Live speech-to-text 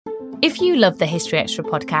If you love the History Extra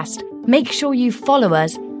podcast, make sure you follow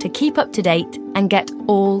us to keep up to date and get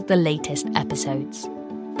all the latest episodes.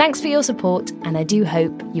 Thanks for your support, and I do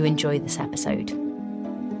hope you enjoy this episode.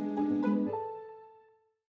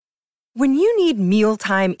 When you need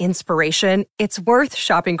mealtime inspiration, it's worth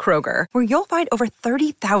shopping Kroger, where you'll find over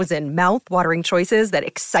 30,000 mouth-watering choices that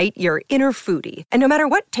excite your inner foodie. And no matter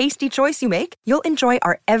what tasty choice you make, you'll enjoy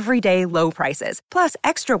our everyday low prices, plus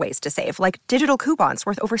extra ways to save, like digital coupons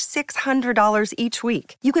worth over $600 each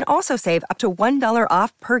week. You can also save up to $1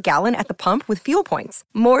 off per gallon at the pump with fuel points.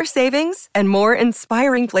 More savings and more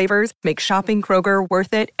inspiring flavors make shopping Kroger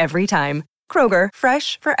worth it every time. Kroger,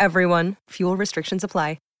 fresh for everyone. Fuel restrictions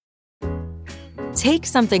apply. Take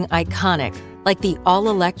something iconic, like the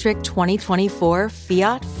all-electric 2024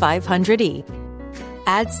 Fiat 500e.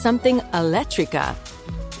 Add something elettrica.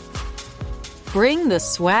 Bring the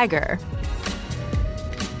swagger.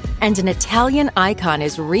 And an Italian icon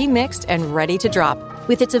is remixed and ready to drop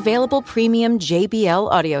with its available premium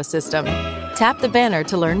JBL audio system. Tap the banner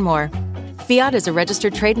to learn more. Fiat is a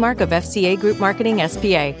registered trademark of FCA Group Marketing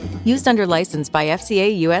S.p.A., used under license by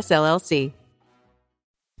FCA US LLC.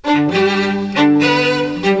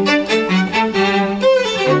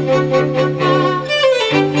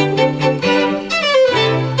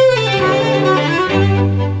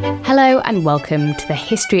 Hello and welcome to the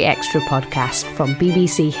History Extra podcast from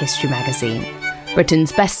BBC History Magazine,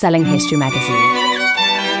 Britain's best-selling history magazine.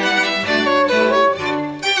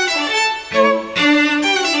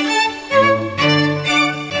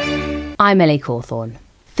 I'm Ellie Cawthorne.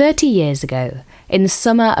 30 years ago, in the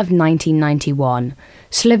summer of 1991,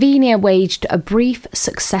 Slovenia waged a brief,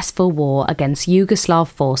 successful war against Yugoslav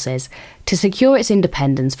forces to secure its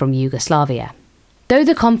independence from Yugoslavia. Though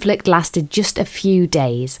the conflict lasted just a few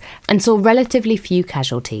days and saw relatively few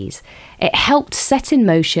casualties, it helped set in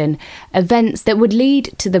motion events that would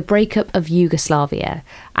lead to the breakup of Yugoslavia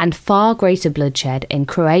and far greater bloodshed in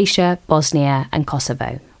Croatia, Bosnia and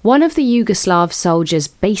Kosovo. One of the Yugoslav soldiers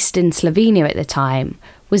based in Slovenia at the time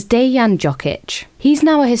was Dejan Djokic. He's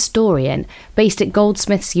now a historian based at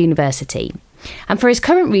Goldsmiths University, and for his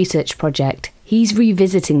current research project, he's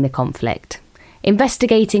revisiting the conflict,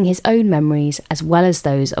 investigating his own memories as well as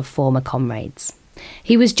those of former comrades.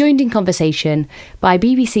 He was joined in conversation by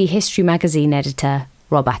BBC History Magazine editor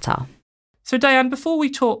Rob Attar. So Dejan, before we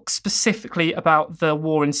talk specifically about the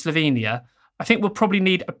war in Slovenia, I think we'll probably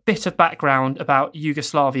need a bit of background about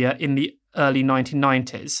Yugoslavia in the early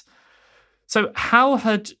 1990s. So how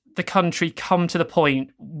had the country come to the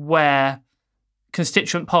point where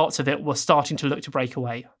constituent parts of it were starting to look to break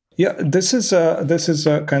away? Yeah, this is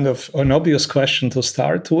a kind of an obvious question to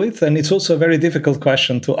start with, and it's also a very difficult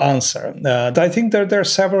question to answer. I think there are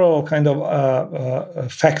several kind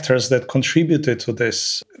of factors that contributed to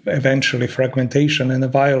this eventually fragmentation and a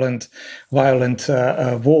violent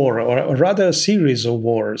war, or rather a series of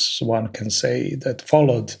wars, one can say, that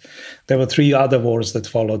followed. There were three other wars that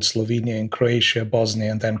followed: Slovenia and Croatia,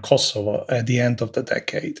 Bosnia, and then Kosovo at the end of the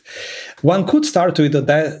decade. One could start with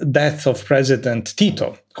the death of President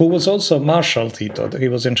Tito, who was also Marshal Tito. He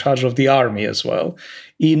was in charge of the army as well,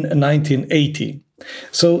 in 1980.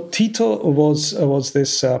 So Tito was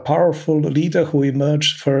this powerful leader who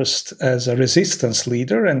emerged first as a resistance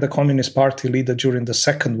leader and the Communist Party leader during the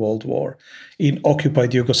Second World War in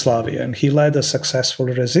occupied Yugoslavia. And he led a successful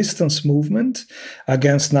resistance movement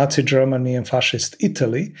against Nazi Germany and fascist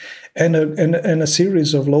Italy, and a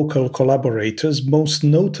series of local collaborators, most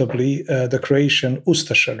notably the Croatian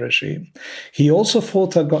Ustaša regime. He also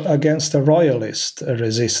fought against a royalist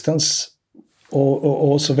resistance, or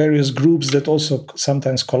also various groups that also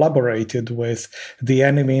sometimes collaborated with the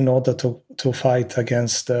enemy in order to fight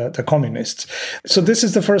against the communists. So this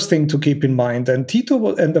is the first thing to keep in mind. And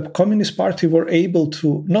Tito and the Communist Party were able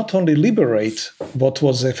to not only liberate what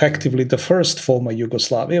was effectively the first former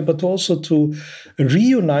Yugoslavia, but also to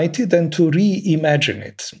reunite it and to reimagine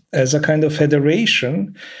it as a kind of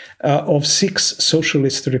federation of 6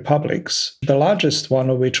 socialist republics, the largest one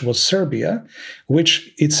of which was Serbia,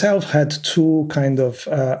 which itself had 2 kind of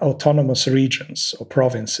autonomous regions or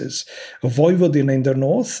provinces, Vojvodina in the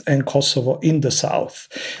north and Kosovo in the south.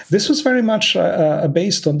 This was very much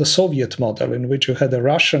based on the Soviet model, in which you had a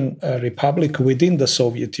Russian republic within the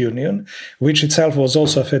Soviet Union, which itself was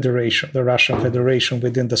also a federation, the Russian Federation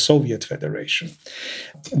within the Soviet Federation.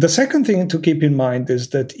 The second thing to keep in mind is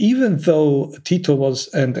that even though Tito was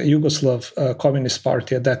and the Yugoslav Communist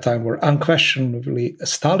Party at that time were unquestionably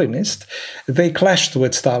Stalinist, they clashed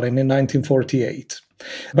with Stalin in 1948.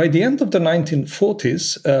 By the end of the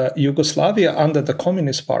 1940s, Yugoslavia, under the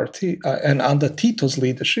Communist Party and under Tito's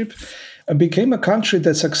leadership, became a country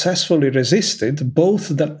that successfully resisted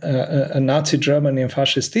both the Nazi Germany and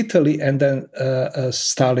Fascist Italy and then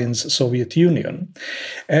Stalin's Soviet Union.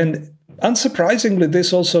 And unsurprisingly,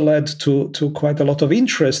 this also led to quite a lot of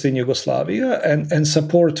interest in Yugoslavia and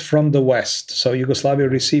support from the West. So Yugoslavia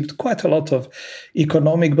received quite a lot of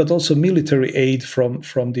economic but also military aid from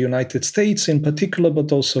the United States in particular,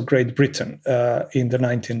 but also Great Britain in the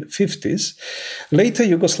 1950s. Later,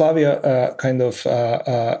 Yugoslavia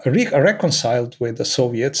reconciled with the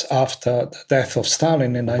Soviets after the death of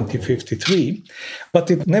Stalin in 1953,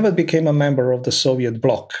 but it never became a member of the Soviet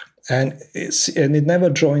bloc. And it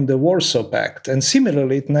never joined the Warsaw Pact. And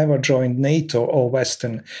similarly, it never joined NATO or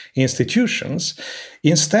Western institutions.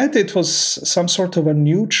 Instead, it was some sort of a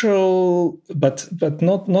neutral, but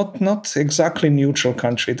not exactly neutral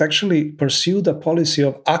country. It actually pursued a policy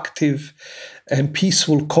of active and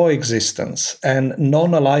peaceful coexistence and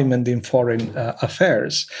non-alignment in foreign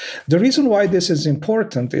affairs. The reason why this is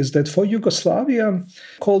important is that for Yugoslavia,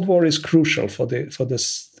 Cold War is crucial for the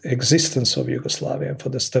existence of Yugoslavia and for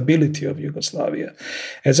the stability of Yugoslavia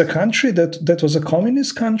as a country that was a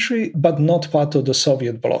communist country, but not part of the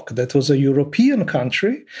Soviet bloc. That was a European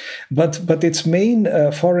country, but its main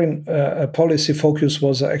foreign policy focus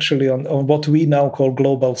was actually on what we now call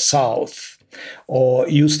Global South, or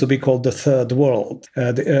used to be called the Third World,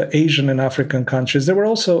 the Asian and African countries. There were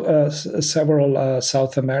also several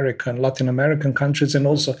South American, Latin American countries, and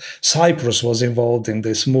also Cyprus was involved in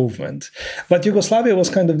this movement. But Yugoslavia was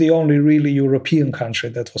kind of the only really European country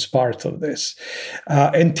that was part of this.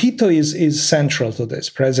 And Tito is central to this.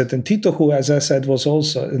 President Tito, who, as I said, was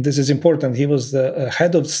also, and this is important, he was the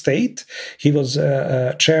head of state, he was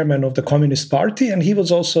chairman of the Communist Party, and he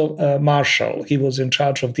was also marshal. He was in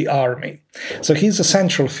charge of the army. So he's a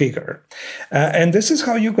central figure. And this is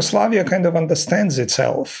how Yugoslavia kind of understands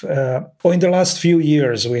itself. In the last few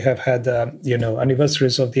years, we have had,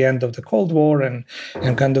 anniversaries of the end of the Cold War and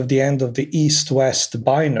kind of the end of the East-West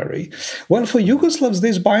binary. Well, for Yugoslavs,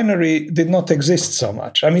 this binary did not exist so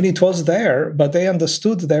much. I mean, it was there, but they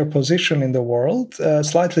understood their position in the world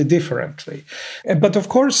slightly differently. But of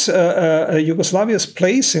course, Yugoslavia's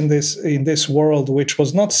place in this world, which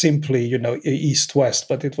was not simply, East-West,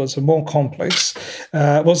 but it was a more complex,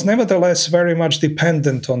 was nevertheless very much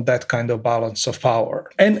dependent on that kind of balance of power,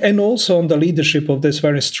 and also on the leadership of this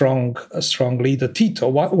very strong leader Tito.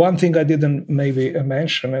 One thing I didn't maybe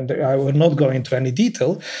mention, and I will not go into any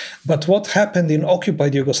detail, but what happened in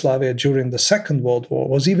occupied Yugoslavia during the Second World War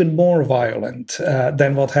was even more violent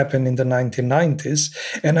than what happened in the 1990s.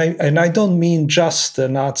 And I don't mean just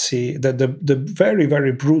the very,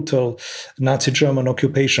 very brutal Nazi German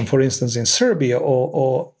occupation, for instance, in Serbia,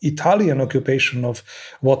 or Italian occupation of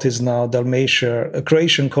what is now Dalmatia,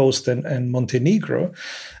 Croatian coast, and Montenegro.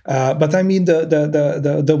 But I mean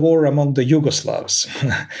the war among the Yugoslavs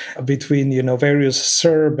between various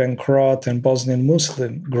Serb and Croat and Bosnian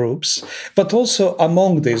Muslim groups, but also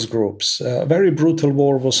among these groups. A very brutal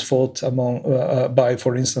war was fought by,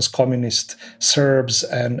 for instance, communist Serbs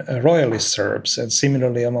and royalist Serbs, and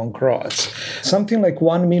similarly among Croats. Something like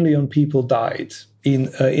 1 million people died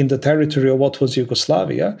in the territory of what was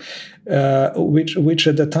Yugoslavia, which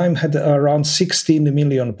at the time had around 16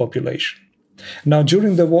 million population. Now,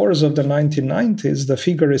 during the wars of the 1990s, the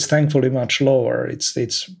figure is thankfully much lower.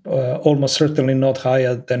 It's almost certainly not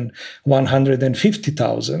higher than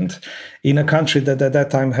 150,000 in a country that at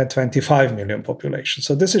that time had 25 million population.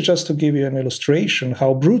 So this is just to give you an illustration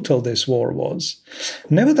how brutal this war was.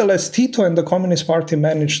 Nevertheless, Tito and the Communist Party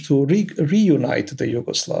managed to reunite the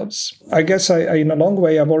Yugoslavs. I guess in a long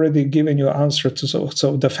way, I've already given you an answer to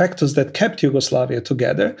so the factors that kept Yugoslavia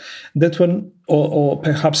together, that when or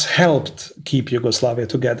perhaps helped keep Yugoslavia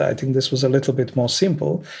together. I think this was a little bit more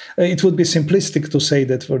simple. It would be simplistic to say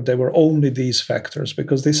that there were only these factors,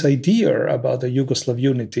 because this idea about the Yugoslav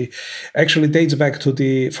unity actually dates back to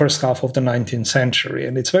the first half of the 19th century.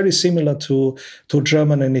 And it's very similar to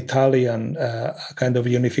German and Italian kind of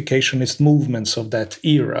unificationist movements of that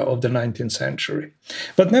era of the 19th century.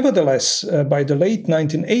 But nevertheless, by the late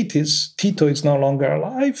 1980s, Tito is no longer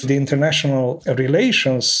alive. The international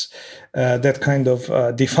relations that kind of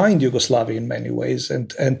defined Yugoslavia in many ways,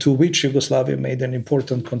 and to which Yugoslavia made an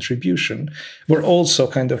important contribution, were also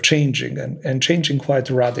kind of changing and changing quite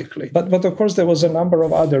radically. But of course, there was a number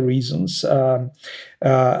of other reasons.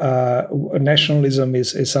 Nationalism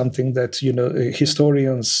is something that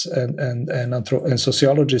historians and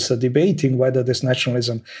sociologists are debating whether this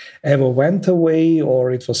nationalism ever went away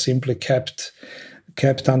or it was simply kept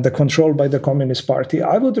kept under control by the Communist Party.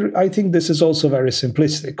 I think this is also very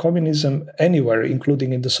simplistic. Communism anywhere,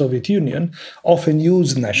 including in the Soviet Union, often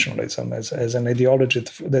used nationalism as an ideology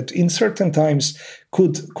that in certain times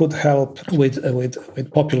could help with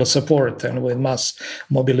popular support and with mass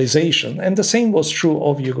mobilization. And the same was true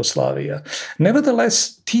of Yugoslavia.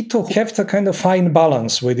 Nevertheless, Tito kept a kind of fine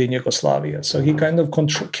balance within Yugoslavia. So he kind of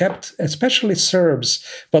kept, especially Serbs,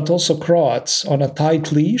 but also Croats, on a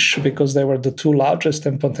tight leash because they were the two largest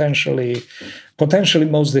and potentially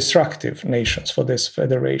most destructive nations for this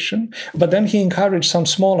federation. But then he encouraged some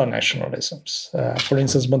smaller nationalisms. For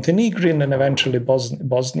instance, Montenegrin and eventually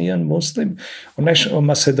Bosnian Muslim or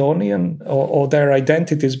Macedonian, or their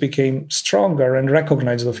identities became stronger and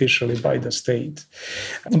recognized officially by the state.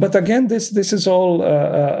 But again, this is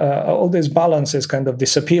all this balance is kind of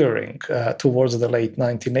disappearing towards the late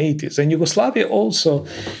 1980s. And Yugoslavia also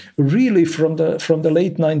really from the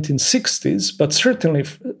late 1960s, but certainly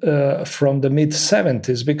from the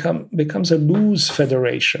mid-70s becomes a loose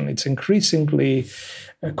federation. It's increasingly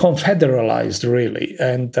confederalized, really,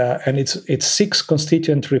 and its 6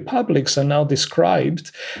 constituent republics are now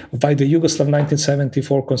described by the Yugoslav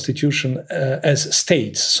 1974 constitution as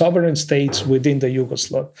states, sovereign states within the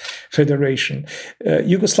Yugoslav Federation.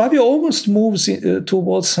 Yugoslavia almost moves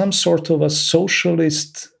towards some sort of a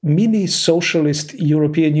mini-socialist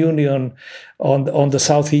European Union on the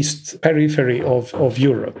southeast periphery of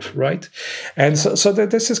Europe, right? And so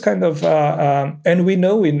that this is kind of, and we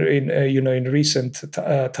know in recent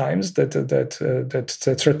times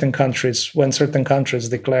that certain countries, when certain countries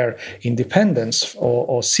declare independence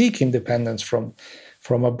or seek independence from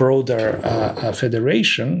a broader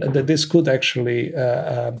federation, that this could actually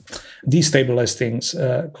destabilize things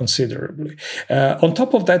considerably. On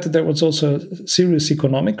top of that, there was also a serious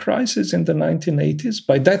economic crisis in the 1980s.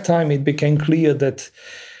 By that time, it became clear that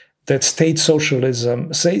state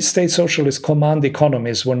socialist command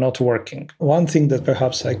economies were not working. One thing that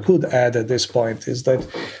perhaps I could add at this point is that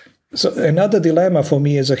another dilemma for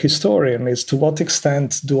me as a historian is to what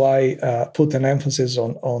extent do I put an emphasis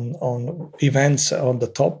on events on the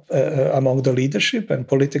top among the leadership and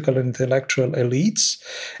political and intellectual elites,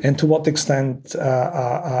 and to what extent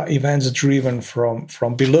events driven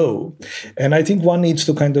from below. And I think one needs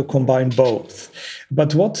to kind of combine both.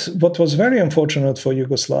 But what was very unfortunate for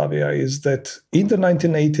Yugoslavia is that in the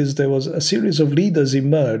 1980s there was a series of leaders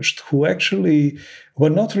emerged who actually were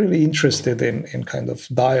not really interested in kind of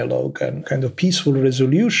dialogue and kind of peaceful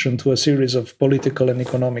resolution to a series of political and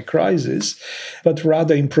economic crises, but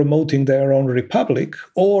rather in promoting their own republic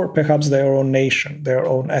or perhaps their own nation, their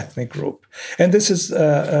own ethnic group. And this is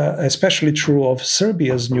especially true of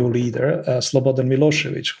Serbia's new leader, Slobodan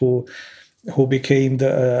Milosevic, who became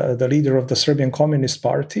the leader of the Serbian Communist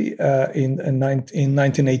Party in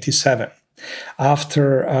 1987.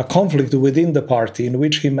 After a conflict within the party in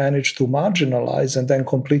which he managed to marginalize and then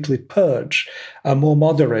completely purge a more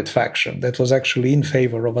moderate faction that was actually in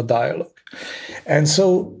favor of a dialogue. And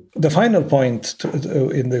so the final point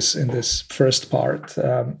in this first part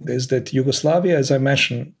is that Yugoslavia, as I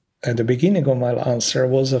mentioned at the beginning of my answer,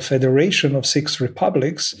 was a federation of 6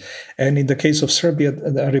 republics, and in the case of Serbia,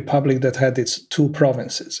 a republic that had its 2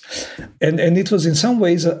 provinces. And it was in some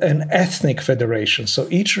ways an ethnic federation. So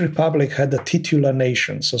each republic had a titular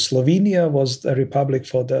nation. So Slovenia was a republic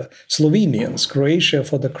for the Slovenians, Croatia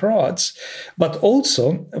for the Croats, but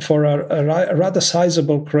also for a rather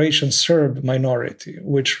sizable Croatian Serb minority,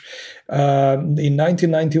 which in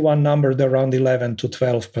 1991 numbered around 11 to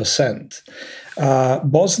 12%.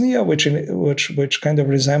 Bosnia, which kind of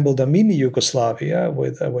resembled a mini Yugoslavia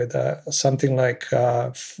with something like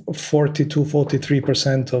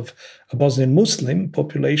 43% of a Bosnian Muslim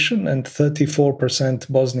population and 34%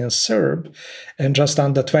 Bosnian Serb and just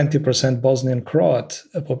under 20% Bosnian Croat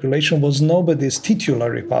population, was nobody's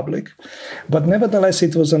titular republic. But nevertheless,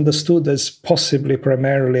 it was understood as possibly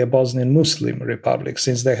primarily a Bosnian Muslim republic,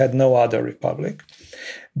 since they had no other republic.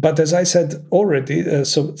 But as I said already,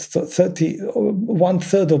 so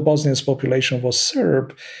 1/3 of Bosnia's population was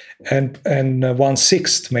Serb, and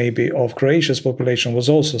 1/6 maybe of Croatia's population was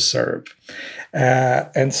also Serb.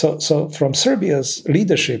 And so from Serbia's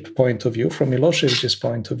leadership point of view, from Milosevic's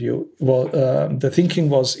point of view, the thinking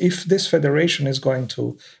was, if this federation is going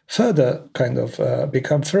to further kind of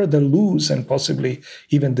become further loose and possibly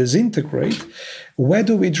even disintegrate, where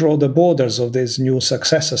do we draw the borders of these new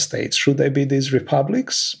successor states? Should they be these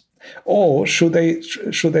republics? Or should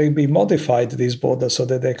they be modified, these borders, so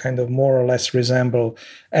that they kind of more or less resemble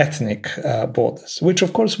ethnic borders, which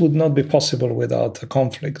of course would not be possible without a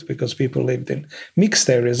conflict, because people lived in mixed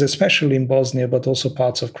areas, especially in Bosnia, but also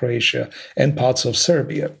parts of Croatia and parts of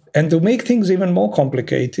Serbia. And to make things even more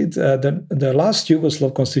complicated, the last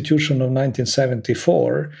Yugoslav constitution of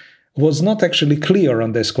 1974 was not actually clear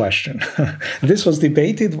on this question. This was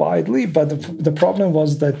debated widely, but the problem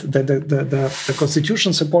was that the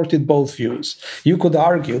constitution supported both views. You could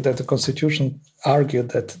argue that the constitution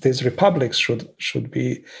argued that these republics should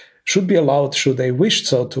be allowed, should they wish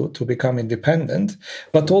so, to become independent,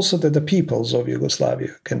 but also that the peoples of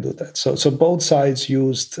Yugoslavia can do that. So both sides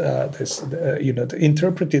used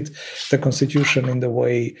interpreted the constitution in the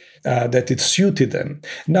way that it suited them.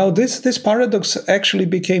 Now, this paradox actually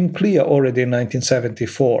became clear already in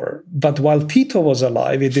 1974. But while Tito was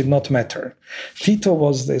alive, it did not matter. Tito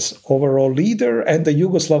was this overall leader, and the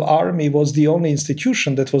Yugoslav army was the only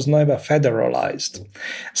institution that was never federalized.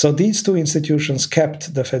 So these two institutions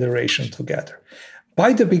kept the federation together.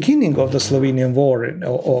 By the beginning of the Slovenian War,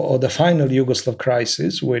 or the final Yugoslav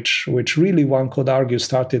crisis, which really one could argue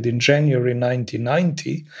started in January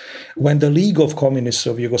 1990, when the League of Communists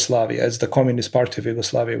of Yugoslavia, as the Communist Party of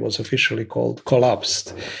Yugoslavia was officially called,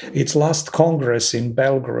 collapsed. Its last Congress in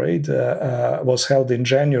Belgrade was held in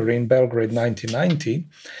January in Belgrade 1990.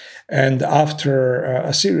 And after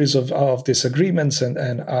a series of disagreements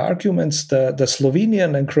and arguments, the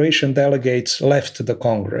Slovenian and Croatian delegates left the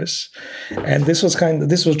Congress. And this was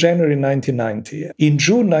January 1990. In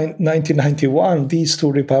June 1991, these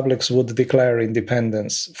two republics would declare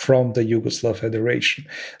independence from the Yugoslav Federation.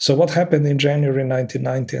 So what happened in January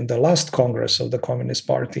 1990 and the last Congress of the Communist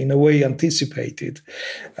Party, in a way, anticipated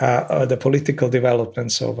the political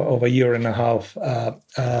developments of a year and a half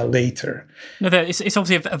later. No, it's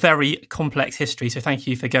obviously a very complex history, so thank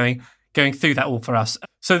you for going through that all for us.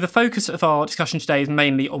 So the focus of our discussion today is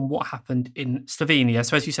mainly on what happened in Slovenia.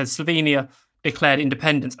 So as you said, Slovenia declared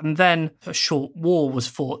independence and then a short war was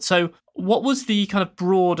fought. So what was the kind of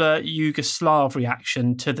broader Yugoslav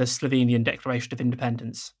reaction to the Slovenian Declaration of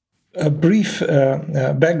Independence? A brief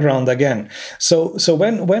background again. So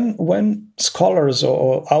when scholars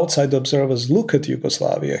or outside observers look at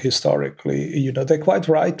Yugoslavia historically, they quite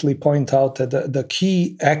rightly point out that the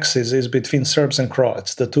key axis is between Serbs and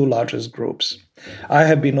Croats, the two largest groups. I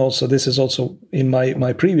have been also, this is also in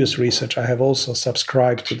my previous research, I have also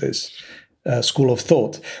subscribed to this school of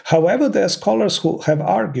thought. However, there are scholars who have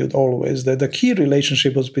argued always that the key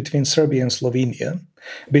relationship was between Serbia and Slovenia,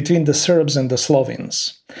 between the Serbs and the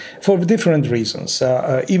Slovenes, for different reasons.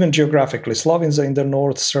 Even geographically, Slovenes are in the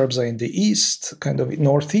north, Serbs are in the east, kind of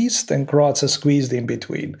northeast, and Croats are squeezed in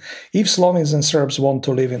between. If Slovenes and Serbs want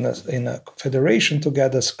to live in a federation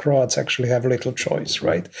together, Croats actually have little choice,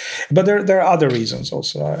 right? But there are other reasons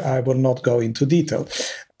also. I will not go into detail.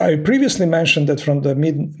 I previously mentioned that from the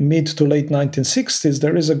mid to late 1960s,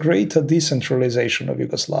 there is a greater decentralization of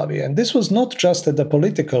Yugoslavia. And this was not just at the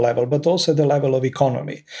political level, but also at the level of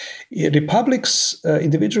economy.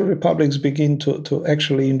 Individual republics begin to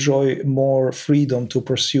actually enjoy more freedom to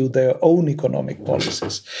pursue their own economic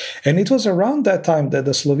policies. And it was around that time that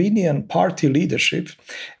the Slovenian party leadership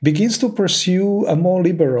begins to pursue a more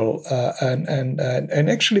liberal and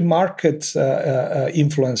actually market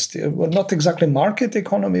influenced, well, not exactly market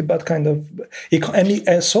economy, but kind of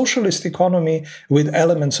a socialist economy with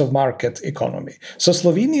elements of market economy. So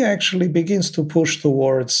Slovenia actually begins to push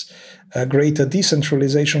towards greater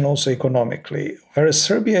decentralization also economically, whereas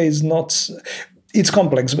Serbia is not. It's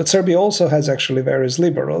complex, but Serbia also has actually various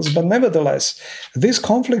liberals. But nevertheless, this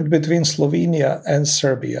conflict between Slovenia and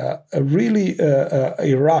Serbia really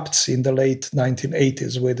erupts in the late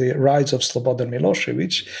 1980s with the rise of Slobodan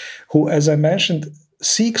Milosevic, who, as I mentioned,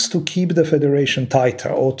 seeks to keep the federation tighter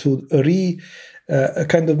or to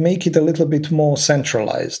kind of make it a little bit more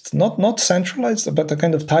centralized. Not centralized, but a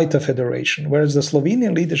kind of tighter federation, whereas the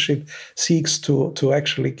Slovenian leadership seeks to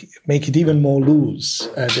actually make it even more loose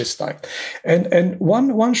at this time. And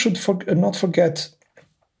one should not forget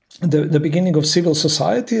the beginning of civil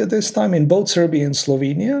society at this time in both Serbia and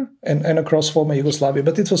Slovenia and across former Yugoslavia,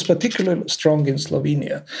 but it was particularly strong in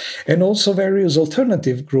Slovenia. And also various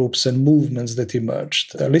alternative groups and movements that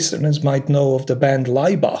emerged. Listeners might know of the band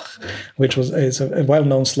Laibach, which is a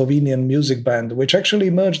well-known Slovenian music band, which actually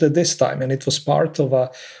emerged at this time, and it was part of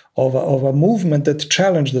of a movement that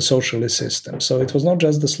challenged the socialist system. So it was not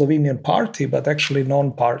just the Slovenian party, but actually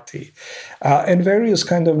non-party, and various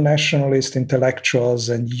kind of nationalist intellectuals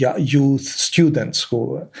and youth students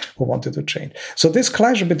who wanted to change. So this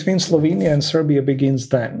clash between Slovenia and Serbia begins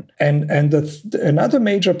then. And another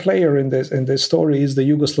major player in this story is the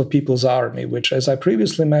Yugoslav People's Army, which, as I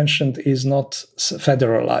previously mentioned, is not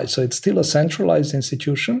federalized. So it's still a centralized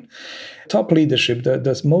institution. Top leadership,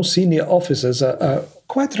 the most senior officers are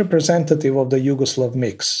quite representative of the Yugoslav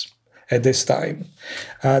mix at this time.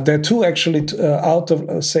 There are two actually out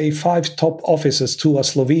of, say, 5 top officers, 2 are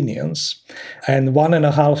Slovenians, and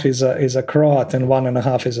 1.5 is a Croat and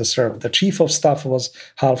 1.5 is a Serb. The chief of staff was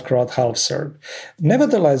half Croat, half Serb.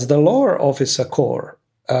 Nevertheless, the lower officer corps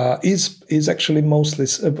is actually mostly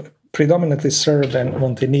predominantly Serb and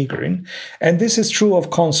Montenegrin, and this is true of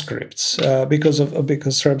conscripts because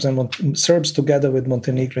Serbs together with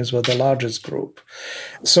Montenegrins were the largest group.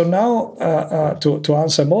 So now, to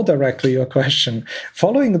answer more directly your question,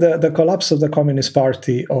 following the collapse of the Communist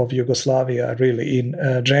Party of Yugoslavia, really in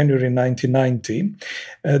January 1990,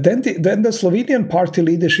 then the Slovenian party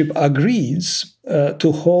leadership agrees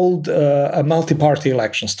to hold multi-party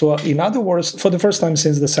elections. In other words, for the first time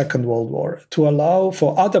since the Second World War, to allow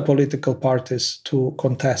for other political parties to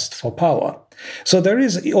contest for power. So there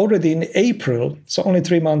is already in April, so only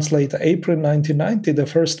 3 months later, April 1990, the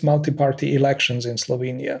first multi-party elections in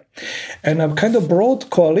Slovenia. And a kind of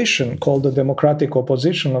broad coalition called the Democratic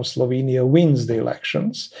Opposition of Slovenia wins the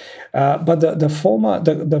elections. But the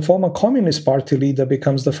former Communist Party leader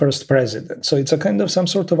becomes the first president. So it's a kind of some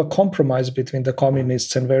sort of a compromise between the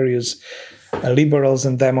communists and various liberals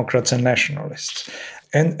and Democrats and nationalists.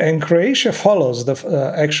 And Croatia follows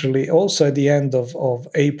actually also at the end of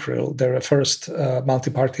April. There are first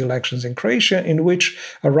multi-party elections in Croatia in which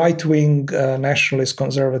a right-wing nationalist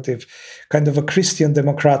conservative kind of a Christian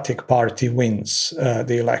Democratic Party wins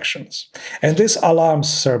the elections. And this alarms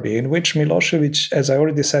Serbia, in which Milosevic, as I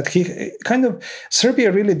already said,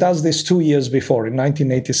 Serbia really does this 2 years before, in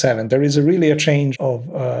 1987. There is really a change of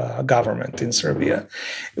government in Serbia,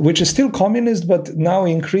 which is still communist, but now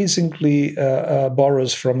increasingly borrows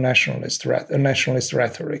from nationalist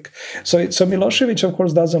rhetoric. So Milosevic, of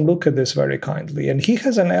course, doesn't look at this very kindly. And he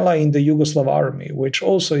has an ally in the Yugoslav army, which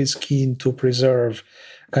also is keen to preserve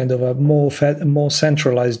kind of a more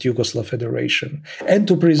centralized Yugoslav federation, and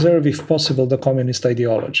to preserve, if possible, the communist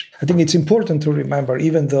ideology. I think it's important to remember,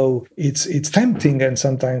 even though it's tempting and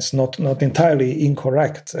sometimes not entirely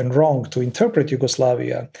incorrect and wrong to interpret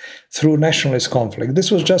Yugoslavia through nationalist conflict.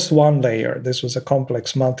 This was just one layer. This was a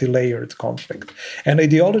complex, multi-layered conflict. And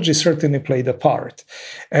ideology certainly played a part.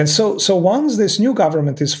 And so once this new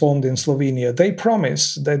government is formed in Slovenia, they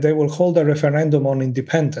promise that they will hold a referendum on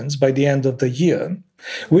independence by the end of the year,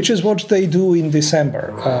 which is what they do in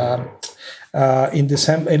December.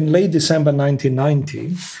 In late December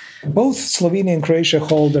 1990, both Slovenia and Croatia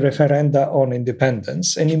hold a referenda on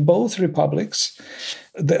independence, and in both republics,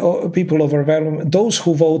 those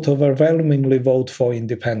who vote overwhelmingly vote for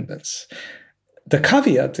independence. The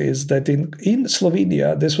caveat is that in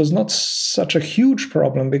Slovenia, this was not such a huge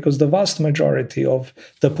problem because the vast majority of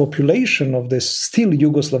the population of this still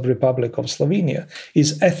Yugoslav Republic of Slovenia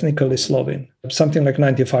is ethnically Slovene, something like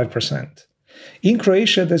 95%. In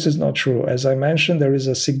Croatia, this is not true. As I mentioned, there is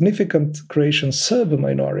a significant Croatian Serb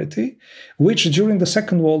minority, which during the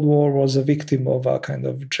Second World War was a victim of a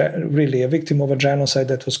genocide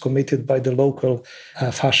that was committed by the local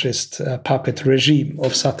fascist puppet regime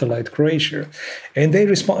of satellite Croatia. And they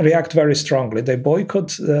react very strongly. They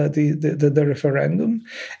boycott the referendum.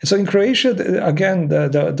 And so in Croatia, again,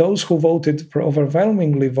 those who voted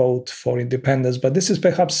overwhelmingly vote for independence, but this is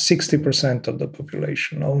perhaps 60% of the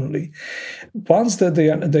population only. Once the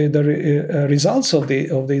results of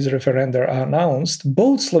these referenda are announced,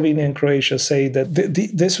 both Slovenia and Croatia say that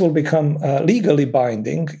this will become legally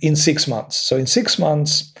binding in 6 months. So in 6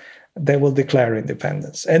 months, they will declare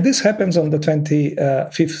independence. And this happens on the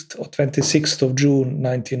 25th or 26th of June,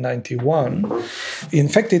 1991. In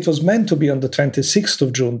fact, it was meant to be on the 26th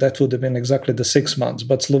of June. That would have been exactly the 6 months.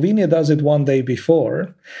 But Slovenia does it one day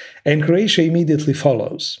before, and Croatia immediately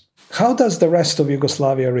follows. How does the rest of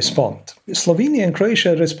Yugoslavia respond? Slovenia and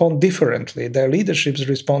Croatia respond differently. Their leaderships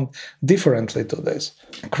respond differently to this.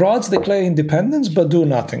 Croats declare independence but do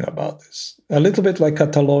nothing about this. A little bit like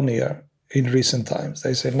Catalonia in recent times.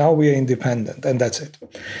 They say, now we are independent, and that's it.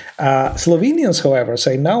 Slovenians, however,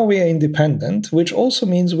 say, now we are independent, which also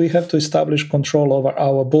means we have to establish control over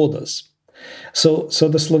our borders. So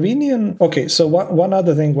the Slovenian. Okay. So one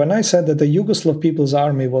other thing, when I said that the Yugoslav People's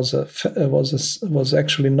Army was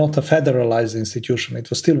actually not a federalized institution, it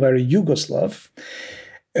was still very Yugoslav.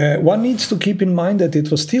 One needs to keep in mind that it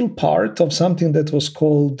was still part of something that was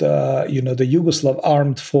called, the Yugoslav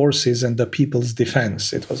Armed Forces and the People's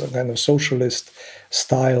Defense. It was a kind of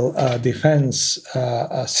socialist-style defense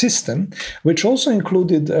system, which also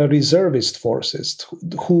included reservist forces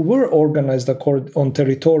who were organized on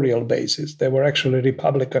territorial basis. They were actually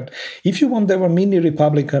Republican. If you want, they were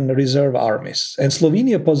mini-Republican reserve armies. And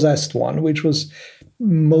Slovenia possessed one, which was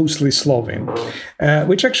mostly Slovene,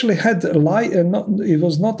 which actually had it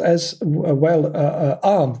was not as well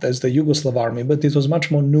armed as the Yugoslav army, but it was much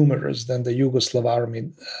more numerous than the Yugoslav army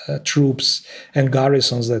troops and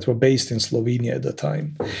garrisons that were based in Slovenia at the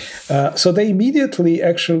time. So they immediately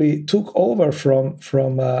actually took over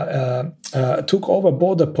took over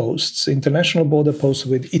border posts, international border posts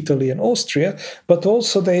with Italy and Austria, but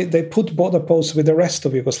also they put border posts with the rest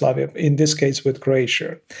of Yugoslavia, in this case with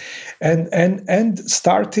Croatia, and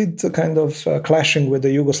started kind of clashing with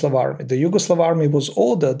the Yugoslav army. The Yugoslav army was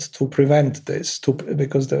ordered to prevent this,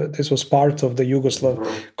 because this was part of the Yugoslav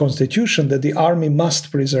constitution, that the army must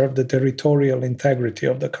preserve the territorial integrity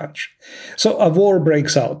of the country. So a war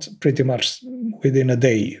breaks out pretty much within a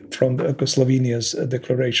day from Slovenia's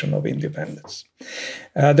declaration of independence.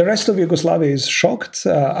 The rest of Yugoslavia is shocked.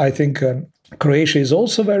 I think Croatia is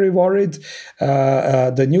also very worried.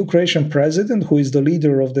 The new Croatian president, who is the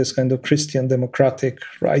leader of this kind of Christian democratic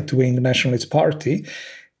right-wing nationalist party,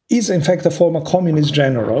 is in fact a former communist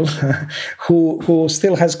general who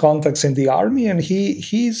still has contacts in the army, and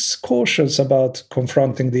he's cautious about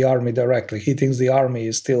confronting the army directly. He thinks the army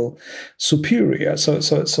is still superior.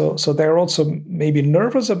 So they're also maybe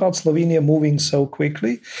nervous about Slovenia moving so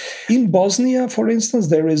quickly. In Bosnia, for instance,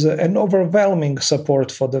 there is an overwhelming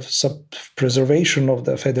support for the preservation of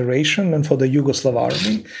the federation and for the Yugoslav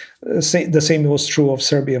army. The same was true of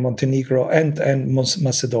Serbia, Montenegro, and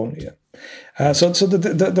Macedonia. So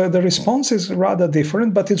the response is rather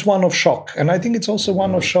different, but it's one of shock. And I think it's also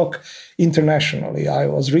one of shock internationally. I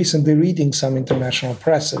was recently reading some international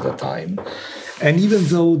press at the time. And even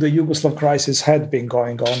though the Yugoslav crisis had been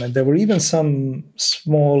going on, and there were even some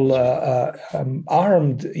small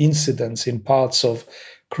armed incidents in parts of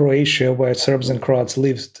Croatia where Serbs and Croats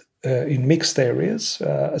lived in mixed areas,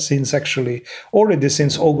 since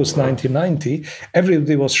August 1990,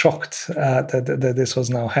 everybody was shocked that this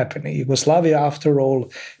was now happening. Yugoslavia, after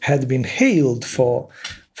all, had been hailed for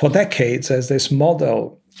decades as this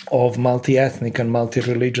model of multi-ethnic and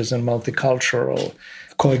multi-religious and multicultural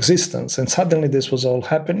coexistence, and suddenly this was all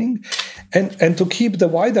happening. And to keep the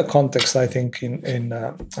wider context, I think in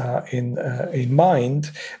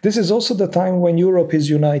mind, this is also the time when Europe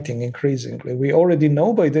is uniting increasingly. We already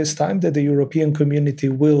know by this time that the European community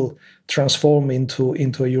will transform into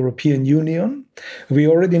a European Union. We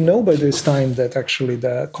already know by this time that actually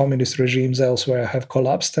the communist regimes elsewhere have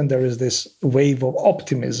collapsed, and there is this wave of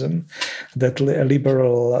optimism that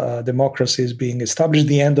liberal democracy is being established,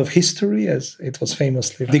 the end of history, as it was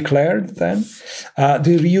famously declared then,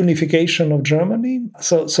 the reunification of Germany.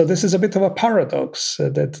 So this is a bit of a paradox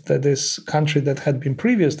that this country that had been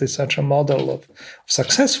previously such a model of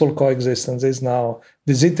successful coexistence is now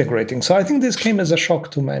disintegrating. So I think this came as a shock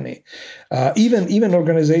to many. Even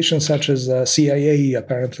organizations such as CIA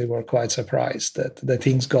apparently were quite surprised that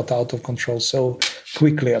things got out of control so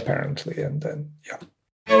quickly, apparently. And then,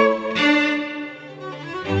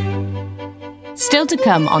 Still to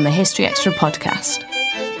come on the History Extra podcast.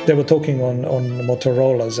 They were talking on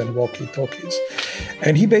Motorola's and walkie-talkies.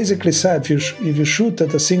 And he basically said, if you shoot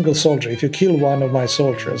at a single soldier, if you kill one of my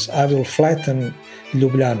soldiers, I will flatten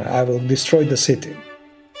Ljubljana, I will destroy the city.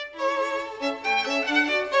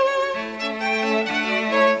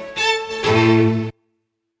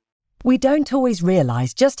 We don't always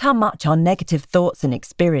realise just how much our negative thoughts and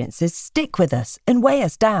experiences stick with us and weigh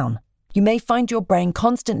us down. You may find your brain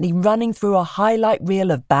constantly running through a highlight reel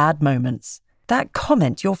of bad moments. That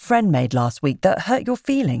comment your friend made last week that hurt your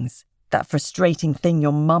feelings. That frustrating thing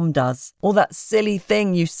your mum does. Or that silly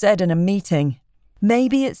thing you said in a meeting.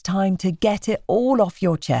 Maybe it's time to get it all off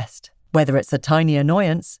your chest. Whether it's a tiny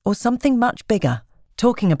annoyance or something much bigger.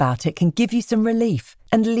 Talking about it can give you some relief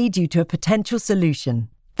and lead you to a potential solution.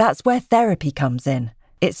 That's where therapy comes in.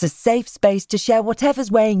 It's a safe space to share whatever's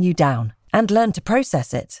weighing you down and learn to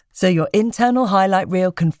process it, so your internal highlight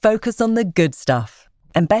reel can focus on the good stuff.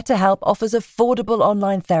 And BetterHelp offers affordable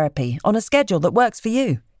online therapy on a schedule that works for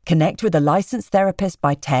you. Connect with a licensed therapist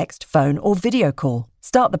by text, phone, or video call.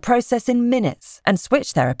 Start the process in minutes and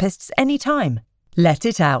switch therapists anytime. Let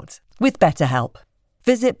it out with BetterHelp.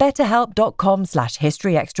 Visit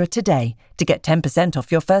betterhelp.com/historyextra today to get 10%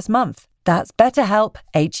 off your first month. That's BetterHelp,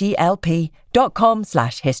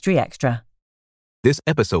 HELP.com/historyextra. This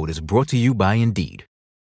episode is brought to you by Indeed.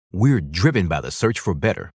 We're driven by the search for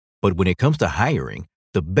better. But when it comes to hiring,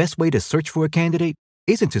 the best way to search for a candidate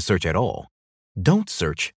isn't to search at all. Don't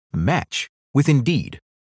search, match with Indeed.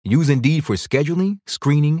 Use Indeed for scheduling,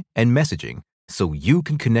 screening, and messaging so you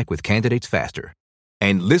can connect with candidates faster.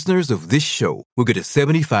 And listeners of this show will get a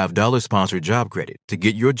 $75 sponsored job credit to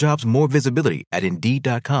get your jobs more visibility at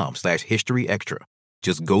Indeed.com/HistoryExtra.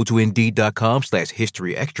 Just go to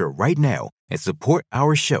Indeed.com/HistoryExtra right now and support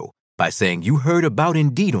our show by saying you heard about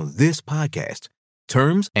Indeed on this podcast.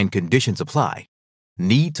 Terms and conditions apply.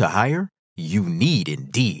 Need to hire? You need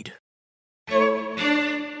Indeed.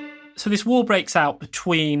 So this war breaks out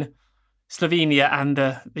between Slovenia and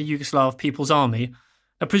the Yugoslav People's Army.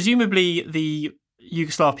 Now, presumably the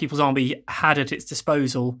Yugoslav People's Army had at its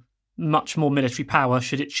disposal much more military power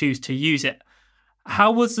should it choose to use it.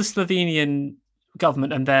 How was the Slovenian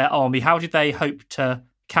government and their army, how did they hope to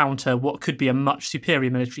counter what could be a much superior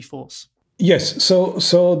military force? Yes, so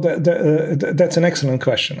that's an excellent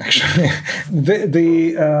question, actually.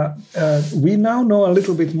 We now know a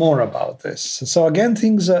little bit more about this. So again,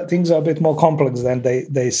 things are a bit more complex than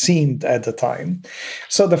they seemed at the time.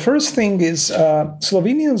 So the first thing is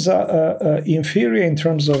Slovenians are inferior in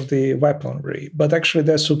terms of the weaponry, but actually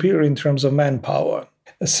they're superior in terms of manpower.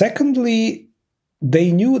 Secondly,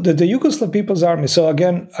 they knew that the Yugoslav People's Army, so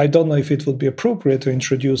again, I don't know if it would be appropriate to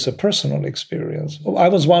introduce a personal experience. I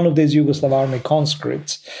was one of these Yugoslav Army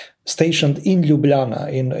conscripts stationed in Ljubljana,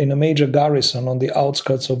 in a major garrison on the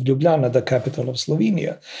outskirts of Ljubljana, the capital of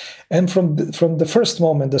Slovenia. And from the first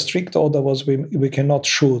moment, the strict order was we cannot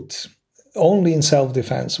shoot, only in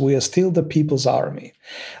self-defense. We are still the People's Army.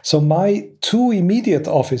 So my two most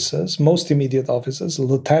immediate officers, a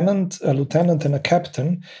lieutenant and a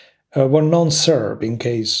captain, were non-Serb, in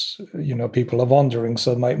case people are wondering.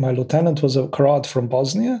 So my lieutenant was a Croat from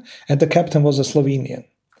Bosnia, and the captain was a Slovenian.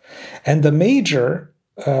 And the major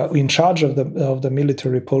in charge of the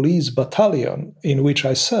military police battalion in which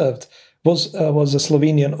I served was a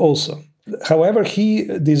Slovenian also. However, he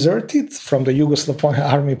deserted from the Yugoslav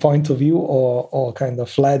army point of view, or kind of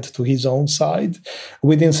fled to his own side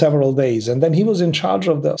within several days. And then he was in charge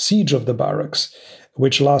of the siege of the barracks,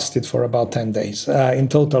 which lasted for about 10 days in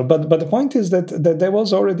total. But the point is that there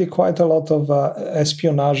was already quite a lot of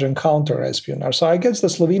espionage and counter-espionage. So I guess the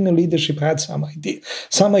Slovenian leadership had some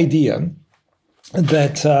idea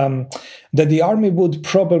that the army would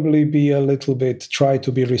probably be a little bit try to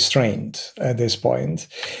be restrained at this point.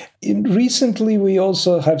 Recently, we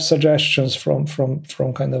also have suggestions from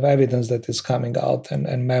kind of evidence that is coming out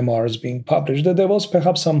and memoirs being published that there was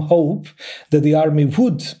perhaps some hope that the army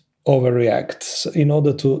would overreact in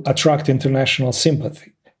order to attract international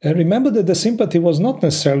sympathy. And remember that the sympathy was not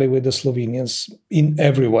necessarily with the Slovenians in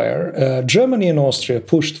everywhere. Germany and Austria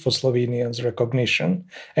pushed for Slovenians' recognition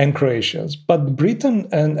and Croatia's, but Britain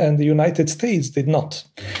and the United States did not.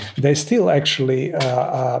 They still actually,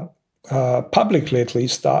 publicly at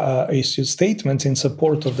least, issued statements in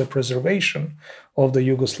support of the preservation of the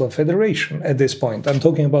Yugoslav Federation at this point. I'm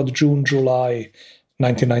talking about June, July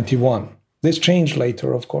 1991. This changed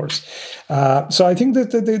later, of course. So I think that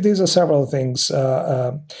these are several things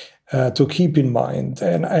to keep in mind.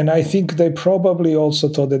 And I think they probably also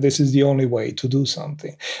thought that this is the only way to do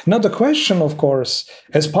something. Now, the question, of course,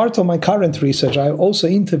 as part of my current research, I also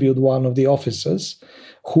interviewed one of the officers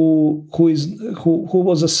who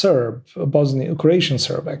was a Serb, a Croatian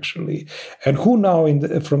Serb, actually, and who now,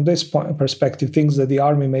 from this perspective, thinks that the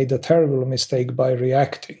army made a terrible mistake by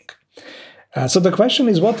reacting. So the question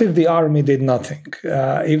is, what if the army did nothing?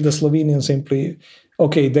 If the Slovenians simply,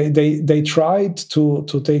 they tried to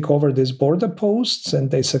take over these border posts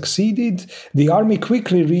and they succeeded. The army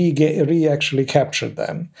quickly actually captured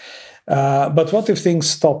them. But what if things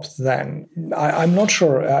stopped then? I'm not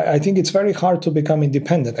sure. I think it's very hard to become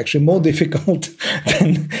independent, actually more difficult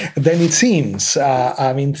than it seems.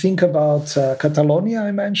 Think about Catalonia,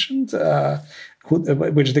 I mentioned,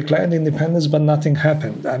 which declared independence, but nothing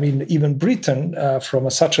happened. Even Britain, from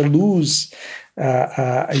such a loose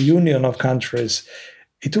union of countries,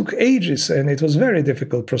 it took ages, and it was a very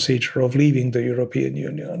difficult procedure of leaving the European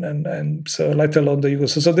Union, and so let alone the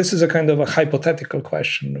Yugoslavia. So this is a kind of a hypothetical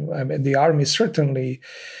question. The army certainly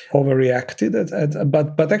overreacted,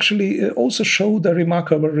 but actually also showed a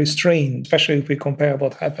remarkable restraint, especially if we compare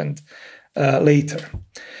what happened later.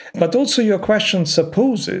 But also your question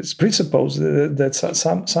presupposes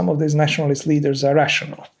that some of these nationalist leaders are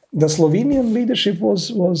rational. The Slovenian leadership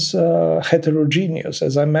was heterogeneous.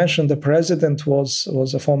 As I mentioned, the president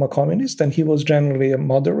was a former communist, and he was generally a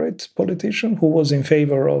moderate politician who was in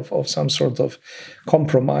favor of some sort of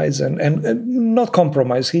compromise and not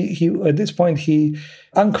compromise. He at this point he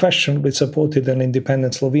unquestionably supported an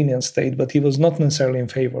independent Slovenian state, but he was not necessarily in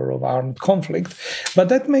favor of armed conflict. But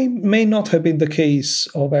that may not have been the case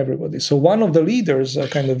of everybody. So one of the leaders, a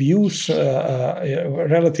kind of youth,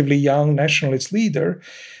 relatively young nationalist leader,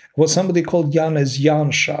 was somebody called Janez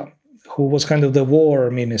Janša, who was kind of the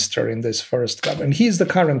war minister in this first government. He is the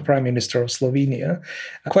current prime minister of Slovenia,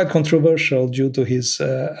 quite controversial due to his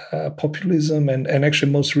populism and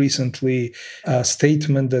actually most recently a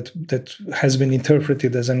statement that has been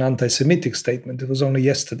interpreted as an anti-Semitic statement. It was only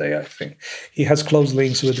yesterday, I think. He has close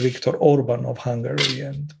links with Viktor Orban of Hungary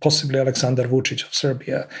and possibly Alexander Vučić of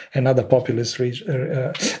Serbia and other populist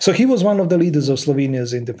regions. So he was one of the leaders of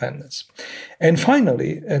Slovenia's independence. And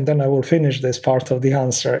finally, and then I will finish this part of the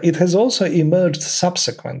answer, it has also emerged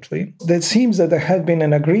subsequently that it seems that there had been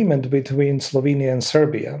an agreement between Slovenia and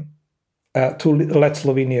Serbia to let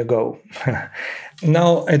Slovenia go.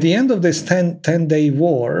 Now, at the end of this 10-day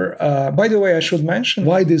war, by the way, I should mention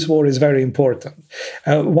why this war is very important.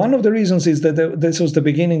 One of the reasons is that this was the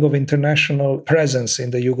beginning of international presence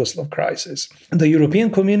in the Yugoslav crisis. The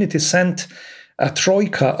European community sent a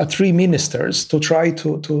troika, three ministers, to try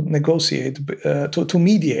to negotiate, to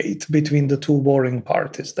mediate between the two warring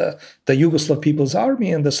parties, the Yugoslav People's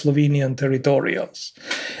Army and the Slovenian territorials.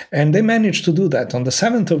 And they managed to do that. On the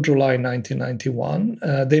 7th of July 1991,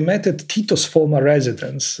 they met at Tito's former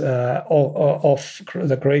residence off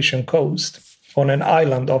the Croatian coast, on an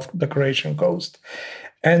island off the Croatian coast.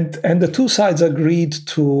 And the two sides agreed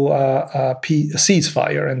to a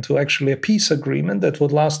ceasefire and to actually a peace agreement that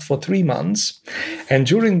would last for 3 months. And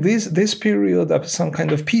during this period, some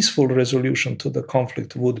kind of peaceful resolution to the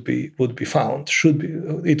conflict would be found.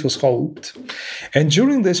 It was hoped. And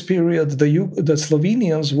during this period, the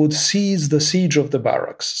Slovenians would cease the siege of the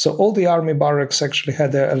barracks. So all the army barracks actually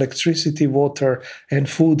had their electricity, water, and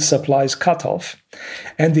food supplies cut off.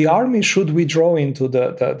 And the army should withdraw into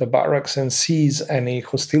the barracks and cease any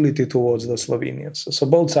hostility towards the Slovenians. So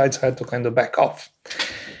both sides had to kind of back off.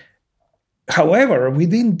 However,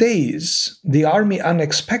 within days, the army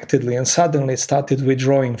unexpectedly and suddenly started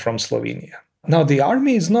withdrawing from Slovenia. Now, the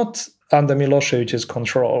army is not under Milosevic's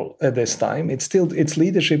control at this time. Its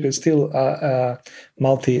leadership is still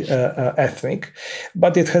multi-ethnic,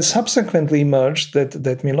 but it has subsequently emerged that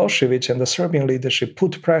Milosevic and the Serbian leadership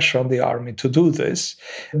put pressure on the army to do this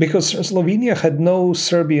because Slovenia had no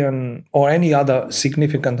Serbian or any other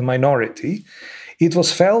significant minority. It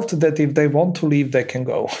was felt that if they want to leave, they can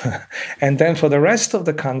go. And then for the rest of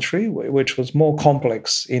the country, which was more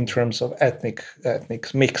complex in terms of ethnic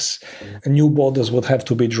mix, new borders would have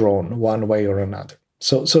to be drawn one way or another.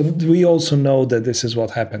 So we also know that this is what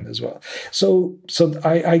happened as well. So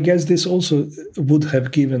I guess this also would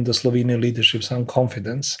have given the Slovenian leadership some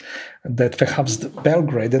confidence that perhaps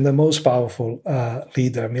Belgrade and the most powerful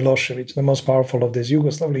leader, Milosevic, the most powerful of these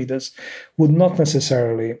Yugoslav leaders, would not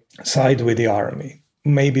necessarily side with the army.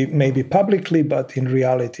 Maybe publicly, but in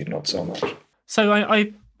reality, not so much. So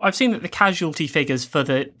I've seen that the casualty figures for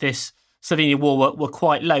this Slovenian war were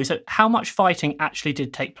quite low. So how much fighting actually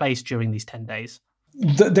did take place during these 10 days?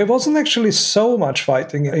 There wasn't actually so much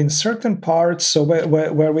fighting in certain parts. So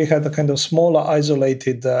where we had a kind of smaller,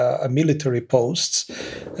 isolated military posts,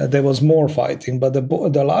 there was more fighting. But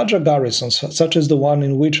the larger garrisons, such as the one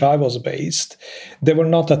in which I was based, they were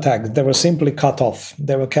not attacked. They were simply cut off.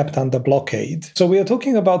 They were kept under blockade. So we are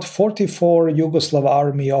talking about 44 Yugoslav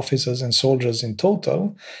army officers and soldiers in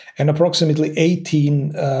total, and approximately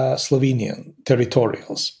 18 Slovenian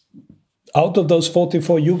territorials. Out of those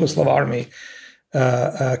 44 Yugoslav army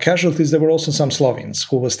casualties, there were also some Slovenes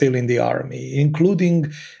who were still in the army,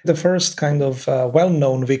 including the first kind of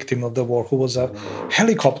well-known victim of the war, who was a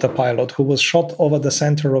helicopter pilot who was shot over the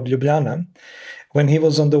center of Ljubljana when he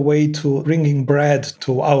was on the way to bringing bread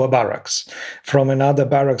to our barracks from another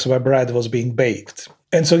barracks where bread was being baked.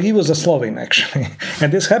 And so he was a Slovene, actually.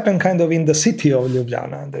 And this happened kind of in the city of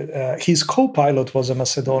Ljubljana. His co-pilot was a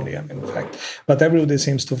Macedonian, in fact, but everybody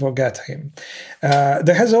seems to forget him.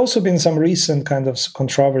 There has also been some recent kind of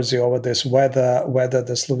controversy over this, whether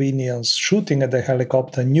the Slovenians shooting at the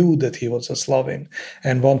helicopter knew that he was a Slovene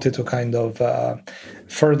and wanted to kind of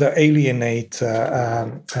further alienate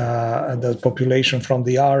the population from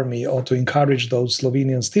the army, or to encourage those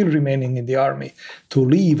Slovenians still remaining in the army to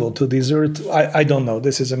leave or to desert. I don't know.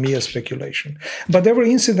 This is a mere speculation. But there were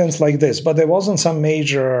incidents like this, but there wasn't some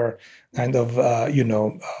major kind of,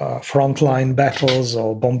 frontline battles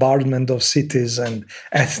or bombardment of cities and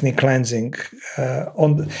ethnic cleansing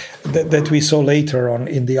that we saw later on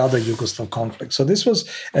in the other Yugoslav conflicts. So this was,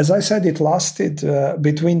 as I said, it lasted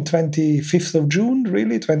between 25th of June,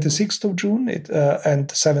 really, 26th of June and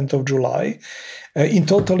 7th of July. In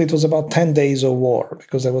total, it was about 10 days of war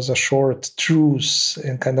because there was a short truce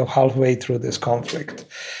and kind of halfway through this conflict.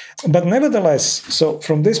 But nevertheless, so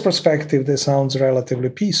from this perspective, this sounds relatively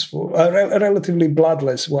peaceful, relatively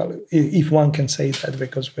bloodless. Well, if one can say that,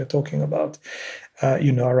 because we're talking about,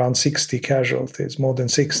 around 60 casualties, more than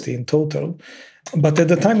 60 in total. But at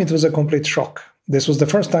the time, it was a complete shock. This was the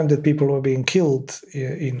first time that people were being killed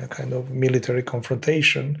in a kind of military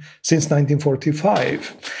confrontation since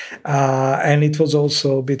 1945. And it was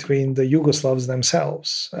also between the Yugoslavs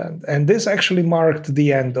themselves. And this actually marked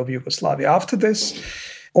the end of Yugoslavia. After this,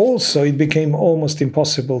 also, it became almost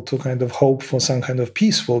impossible to kind of hope for some kind of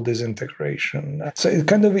peaceful disintegration. So it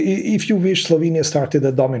kind of, if you wish, Slovenia started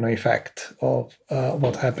a domino effect of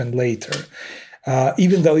what happened later.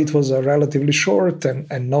 Even though it was a relatively short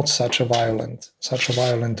and not such a violent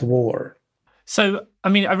war. So, I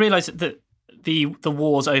mean, I realise that the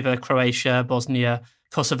wars over Croatia, Bosnia,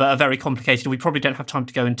 Kosovo are very complicated. We probably don't have time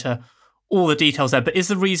to go into all the details there, but is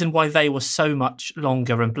the reason why they were so much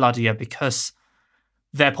longer and bloodier because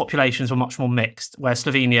their populations were much more mixed, where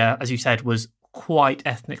Slovenia, as you said, was quite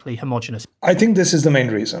ethnically homogenous? I think this is the main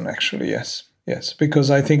reason, actually, yes. Yes,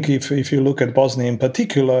 because I think if you look at Bosnia in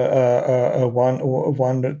particular,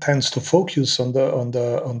 one tends to focus on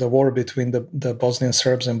the war between the Bosnian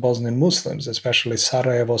Serbs and Bosnian Muslims, especially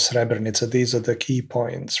Sarajevo, Srebrenica. These are the key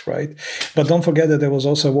points, right? But don't forget that there was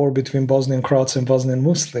also a war between Bosnian Croats and Bosnian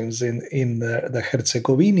Muslims in the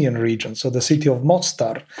Herzegovinian region. So the city of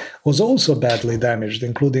Mostar was also badly damaged,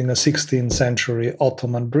 including a 16th century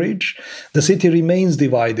Ottoman bridge. The city remains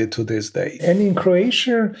divided to this day. And in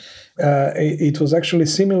Croatia, it was actually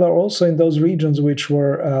similar also in those regions which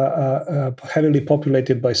were heavily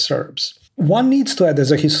populated by Serbs. One needs to add,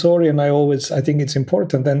 as a historian, I think it's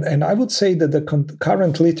important, and I would say that the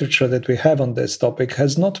current literature that we have on this topic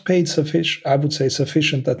has not paid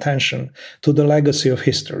sufficient attention to the legacy of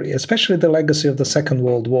history, especially the legacy of the Second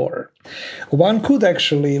World War. One could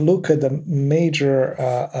actually look at the major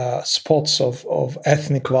spots of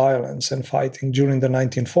ethnic violence and fighting during the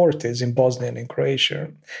 1940s in Bosnia and in Croatia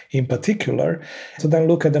in particular, to then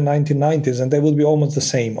look at the 1990s, and they would be almost the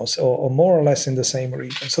same, or more or less in the same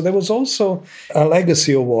region. So there was also a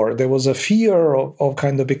legacy of war. There was a fear of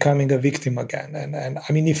kind of becoming a victim again. And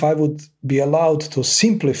I mean, if I would be allowed to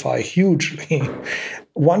simplify hugely,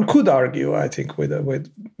 one could argue, I think,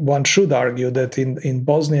 one should argue that in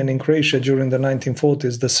Bosnia and in Croatia during the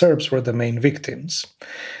 1940s, the Serbs were the main victims.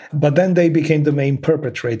 But then they became the main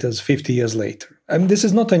perpetrators 50 years later. I mean, this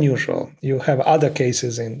is not unusual. You have other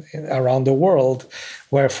cases around the world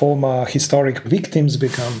where former historic victims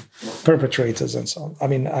become perpetrators and so on. I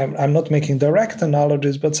mean, I'm not making direct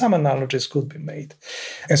analogies, but some analogies could be made.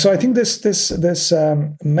 And so I think this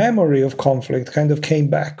memory of conflict kind of came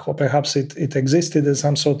back, or perhaps it existed as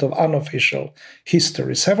some sort of unofficial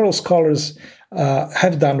history. Several scholars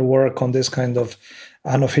have done work on this kind of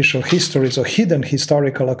unofficial histories or hidden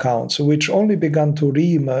historical accounts, which only began to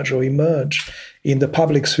re-emerge or emerge in the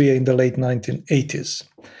public sphere in the late 1980s.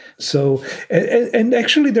 So, and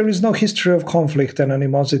actually there is no history of conflict and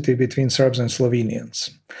animosity between Serbs and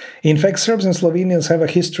Slovenians. In fact, Serbs and Slovenians have a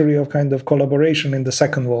history of kind of collaboration in the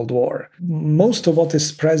Second World War. Most of what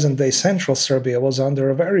is present-day Central Serbia was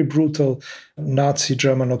under a very brutal Nazi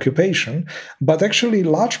German occupation, but actually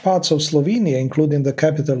large parts of Slovenia, including the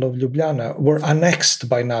capital of Ljubljana, were annexed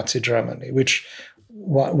by Nazi Germany, which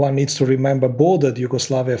one needs to remember bordered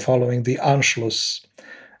Yugoslavia following the Anschluss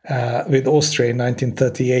with Austria in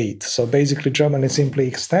 1938. So basically Germany simply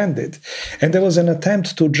extended. And there was an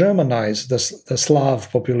attempt to Germanize the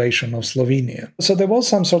Slav population of Slovenia. So there was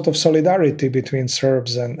some sort of solidarity between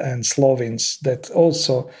Serbs and Slovenes that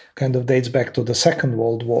also kind of dates back to the Second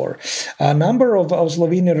World War. A number of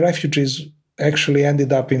Slovenian refugees actually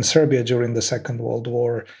ended up in Serbia during the Second World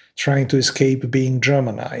War, trying to escape being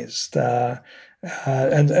Germanized.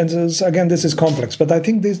 And again, this is complex, but I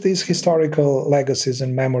think these historical legacies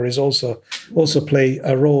and memories also play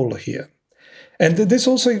a role here. And this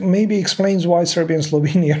also maybe explains why Serbia and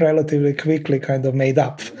Slovenia relatively quickly kind of made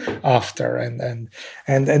up after. And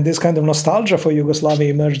this kind of nostalgia for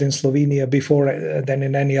Yugoslavia emerged in Slovenia before than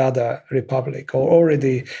in any other republic. Or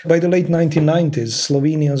already by the late 1990s,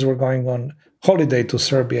 Slovenians were going on holiday to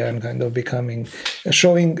Serbia and kind of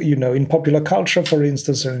showing, in popular culture, for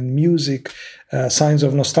instance, and in music, signs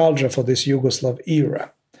of nostalgia for this Yugoslav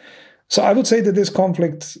era. So I would say that this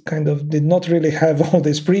conflict kind of did not really have all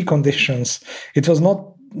these preconditions. It was not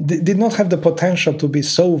did not have the potential to be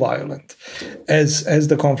so violent as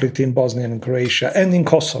the conflict in Bosnia and Croatia and in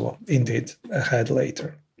Kosovo indeed had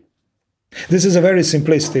later. This is a very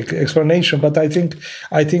simplistic explanation, but I think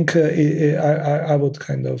I would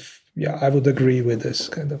kind of I would agree with this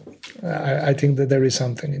kind of. I think that there is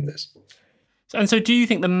something in this. And so, do you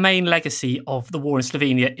think the main legacy of the war in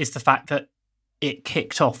Slovenia is the fact that it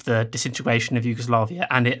kicked off the disintegration of Yugoslavia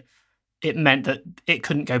and it meant that it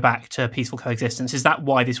couldn't go back to peaceful coexistence? Is that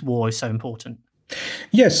why this war is so important?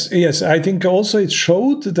 Yes. I think also it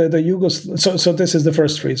showed that the So this is the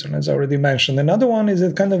first reason, as I already mentioned. Another one is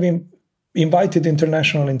it kind of invited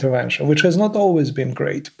international intervention, which has not always been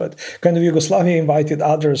great, but kind of Yugoslavia invited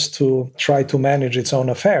others to try to manage its own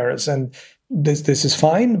affairs. And this is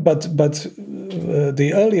fine, but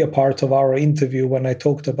the earlier part of our interview, when I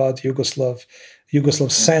talked about Yugoslav's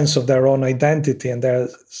sense of their own identity and their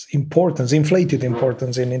inflated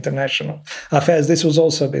importance in international affairs, this was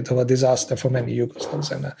also a bit of a disaster for many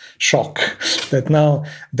Yugoslavs and a shock that now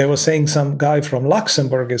they were saying some guy from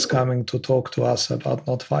Luxembourg is coming to talk to us about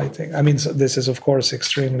not fighting. I mean, so this is, of course,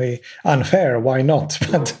 extremely unfair. Why not?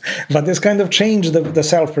 But this kind of changed the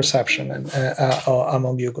self-perception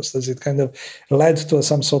among Yugoslavs. It kind of led to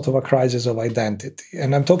some sort of a crisis of identity.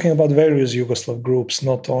 And I'm talking about various Yugoslav groups,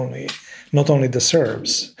 not only the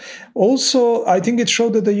Serbs. Also, I think it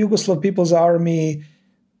showed that the Yugoslav People's Army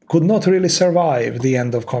could not really survive the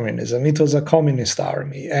end of communism. It was a communist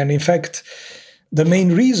army. And in fact, the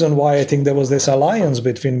main reason why I think there was this alliance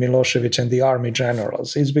between Milosevic and the army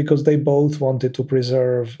generals is because they both wanted to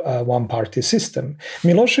preserve a one-party system.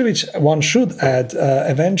 Milosevic, one should add,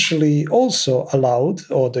 eventually also allowed,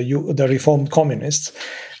 or the reformed communists,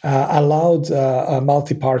 allowed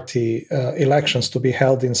multi-party elections to be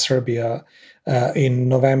held in Serbia in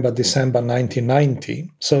November, December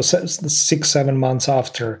 1990. So 6-7 months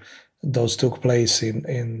after those took place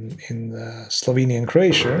in Slovenia and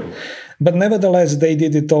Croatia. But nevertheless, they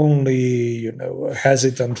did it only,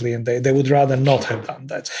 hesitantly, and they would rather not have done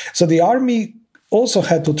that. So the army also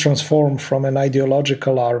had to transform from an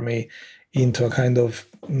ideological army into a kind of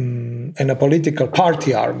a political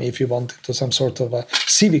party army, if you wanted, to some sort of a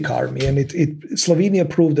civic army. And Slovenia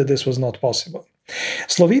proved that this was not possible.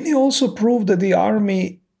 Slovenia also proved that the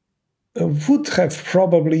army would have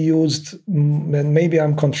probably used, and maybe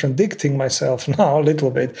I'm contradicting myself now a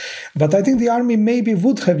little bit, but I think the army maybe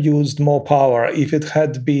would have used more power if it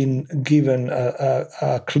had been given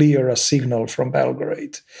a clearer signal from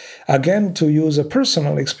Belgrade. Again, to use a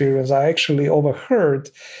personal experience, I actually overheard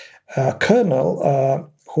a colonel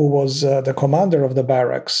who was the commander of the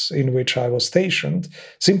barracks in which I was stationed.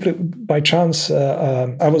 Simply by chance,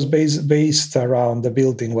 I was based around the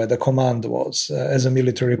building where the command was as a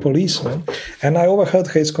military policeman. And I overheard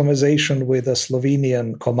his conversation with a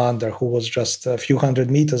Slovenian commander who was just a few hundred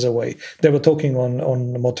meters away. They were talking on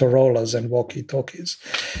Motorola's and walkie-talkies.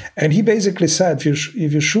 And he basically said,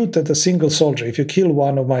 if you shoot at a single soldier, if you kill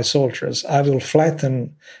one of my soldiers, I will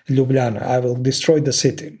flatten Ljubljana. I will destroy the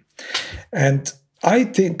city. And I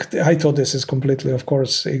thought this is completely, of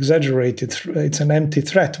course, exaggerated. It's an empty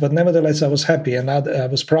threat, but nevertheless, I was happy and I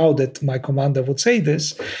was proud that my commander would say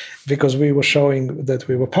this because we were showing that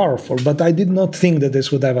we were powerful. But I did not think that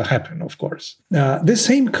this would ever happen, of course. This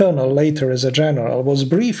same colonel, later as a general, was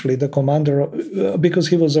briefly the commander, because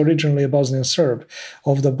he was originally a Bosnian Serb,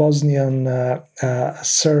 of the Bosnian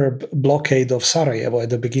Serb blockade of Sarajevo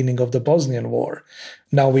at the beginning of the Bosnian War.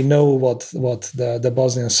 Now we know what the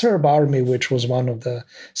Bosnian Serb army, which was one of the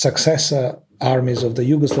successor armies of the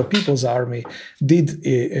Yugoslav People's Army, did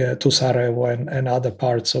to Sarajevo and other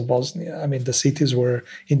parts of Bosnia. I mean, the cities were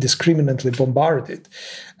indiscriminately bombarded.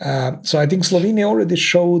 So I think Slovenia already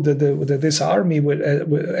showed that this army,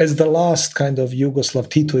 as the last kind of Yugoslav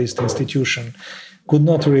Titoist institution, could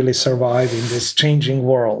not really survive in this changing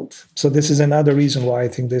world. So this is another reason why I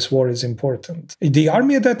think this war is important. The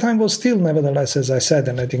army at that time was still, nevertheless, as I said,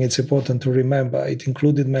 and I think it's important to remember, it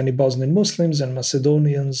included many Bosnian Muslims and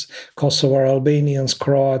Macedonians, Kosovar Albanians,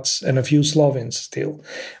 Croats, and a few Slovenes still.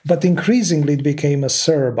 But increasingly it became a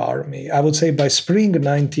Serb army. I would say by spring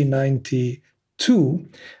 1992,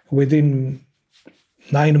 within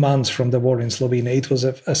 9 months from the war in Slovenia, it was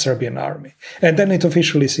a Serbian army. And then it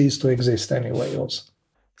officially ceased to exist anyway also.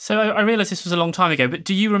 So I realise this was a long time ago, but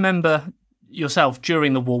do you remember yourself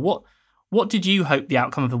during the war? What did you hope the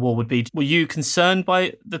outcome of the war would be? Were you concerned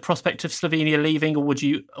by the prospect of Slovenia leaving, or were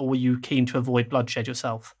you keen to avoid bloodshed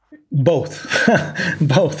yourself? Both,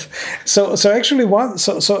 both. So actually,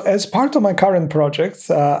 so as part of my current project,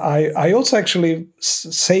 I also actually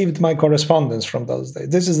saved my correspondence from those days.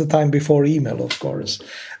 This is the time before email, of course.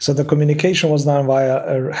 So the communication was done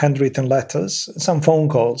via handwritten letters, some phone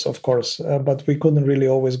calls, of course, but we couldn't really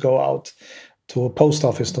always go out to a post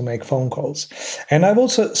office to make phone calls. And I've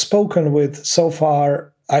also spoken with, so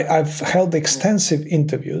far, I've held extensive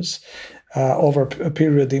interviews over a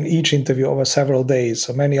period, in each interview over several days,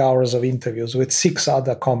 so many hours of interviews with 6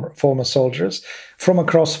 other former soldiers from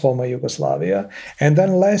across former Yugoslavia, and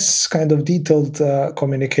then less kind of detailed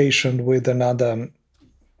communication with another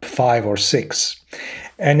 5 or 6.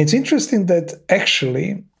 And it's interesting that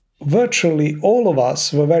actually virtually all of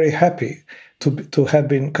us were very happy to have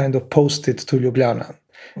been kind of posted to Ljubljana.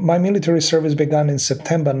 My military service began in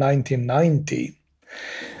September 1990.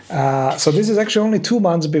 So this is actually only 2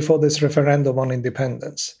 months before this referendum on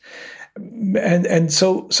independence. And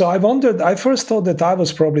so I wondered, I first thought that I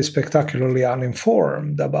was probably spectacularly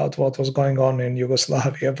uninformed about what was going on in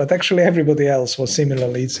Yugoslavia, but actually everybody else was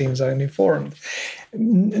similarly, it seems, uninformed.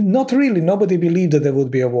 Not really, nobody believed that there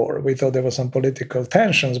would be a war. We thought there were some political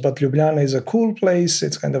tensions, but Ljubljana is a cool place.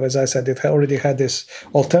 It's kind of, as I said, it already had this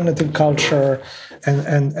alternative culture,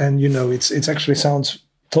 and you know, it's actually sounds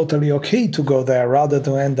totally okay to go there rather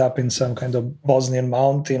than end up in some kind of Bosnian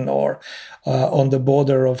mountain or on the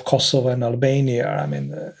border of Kosovo and Albania. I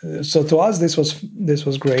mean, so to us, this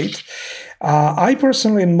was great. I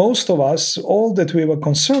personally, and most of us, all that we were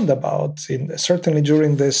concerned about, certainly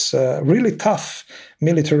during this really tough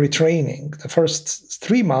military training, the first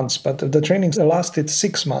 3 months, but the training lasted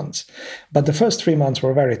 6 months, but the first 3 months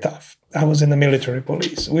were very tough. I was in the military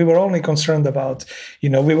police. We were only concerned about,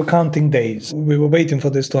 we were counting days. We were waiting for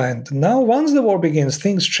this to end. Now, once the war begins,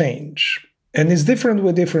 things change. And it's different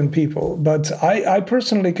with different people. But I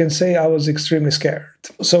personally can say I was extremely scared.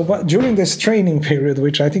 So during this training period,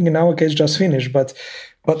 which I think in our case just finished, but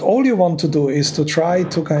all you want to do is to try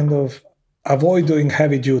to kind of avoid doing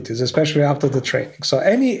heavy duties, especially after the training. So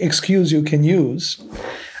any excuse you can use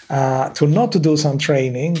to not to do some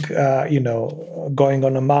training, going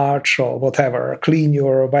on a march or whatever, clean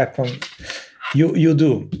your weapon, you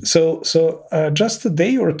do. So just a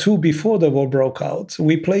day or two before the war broke out,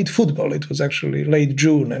 we played football. It was actually late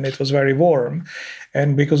June and it was very warm.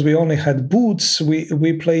 And because we only had boots,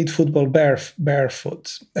 we played football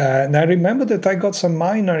barefoot. And I remember that I got some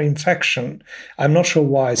minor infection. I'm not sure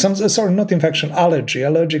why. Not infection,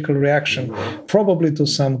 allergical reaction, probably to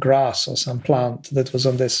some grass or some plant that was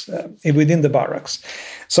on this within the barracks.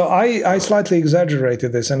 So I slightly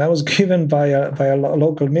exaggerated this, and I was given by a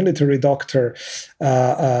local military doctor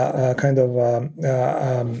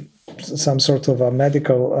some sort of a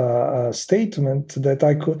medical statement that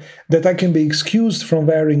I can be excused from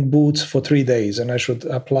wearing boots for 3 days, and I should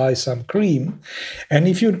apply some cream. And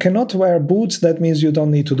if you cannot wear boots, that means you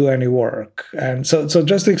don't need to do any work. And so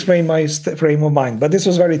just to explain my frame of mind, but this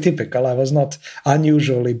was very typical. I was not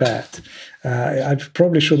unusually bad. I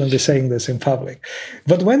probably shouldn't be saying this in public.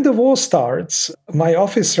 But when the war starts, my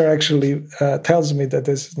officer actually tells me that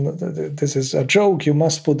this is a joke. You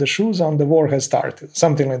must put the shoes on. The war has started.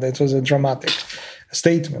 Something like that. It was a dramatic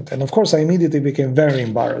statement. And of course, I immediately became very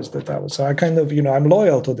embarrassed that I was. So I kind of, I'm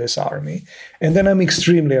loyal to this army. And then I'm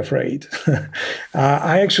extremely afraid.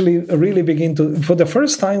 I actually really begin to, for the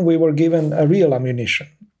first time, we were given a real ammunition.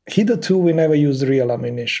 Hitherto, we never used real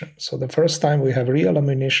ammunition. So the first time we have real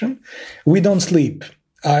ammunition, we don't sleep.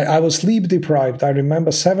 I was sleep deprived. I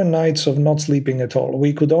remember 7 nights of not sleeping at all.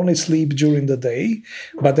 We could only sleep during the day,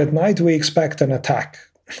 but at night we expect an attack.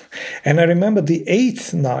 And I remember the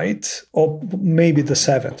 8th night, or maybe the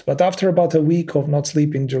 7th, but after about a week of not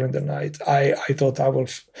sleeping during the night, I thought I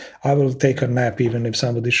will take a nap even if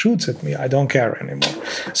somebody shoots at me. I don't care anymore.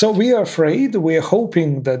 So we are afraid. We are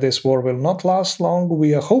hoping that this war will not last long.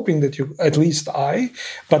 We are hoping that at least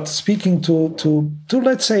but speaking to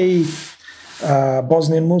let's say,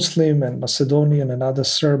 Bosnian Muslim and Macedonian and other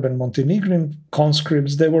Serb and Montenegrin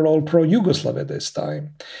conscripts, they were all pro-Yugoslav at this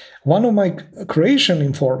time. One of my Croatian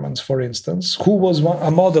informants, for instance, who was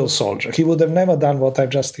a model soldier, he would have never done what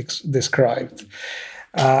I've just described.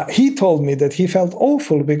 He told me that he felt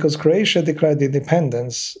awful because Croatia declared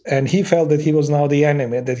independence and he felt that he was now the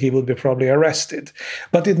enemy, that he would be probably arrested.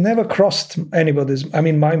 But it never crossed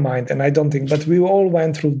my mind, and I don't think, but we all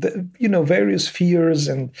went through, various fears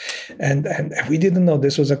and we didn't know.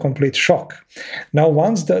 This was a complete shock. Now,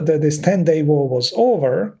 once this 10-day war was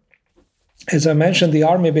over, as I mentioned, the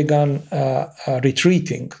army began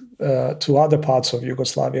retreating to other parts of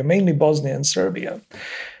Yugoslavia, mainly Bosnia and Serbia.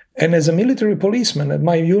 And as a military policeman, at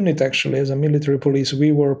my unit actually, as a military police,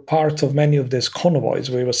 we were part of many of these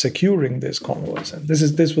convoys. We were securing these convoys. And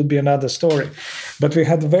this would be another story. But we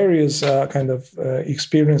had various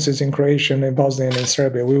experiences in Croatia and in Bosnia and in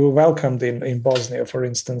Serbia. We were welcomed in Bosnia, for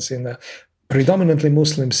instance, in a predominantly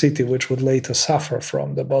Muslim city, which would later suffer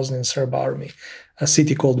from the Bosnian Serb army, a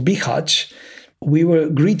city called Bihać. We were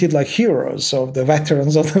greeted like heroes of the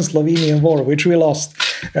veterans of the Slovenian War, which we lost.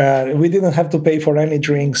 We didn't have to pay for any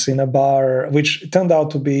drinks in a bar, which turned out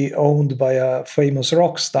to be owned by a famous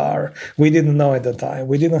rock star. We didn't know at the time.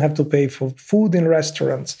 We didn't have to pay for food in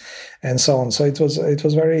restaurants and so on. So it was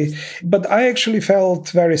very... But I actually felt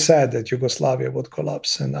very sad that Yugoslavia would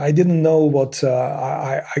collapse. And I didn't know what...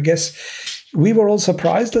 I guess we were all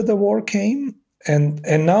surprised that the war came. And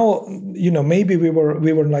now, maybe we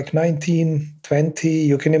were like 19, 20.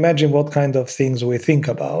 You can imagine what kind of things we think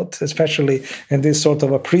about, especially in this sort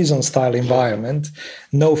of a prison-style environment.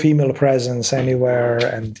 No female presence anywhere,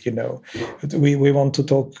 and we want to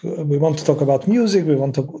talk. We want to talk about music. We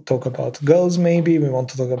want to talk about girls. Maybe we want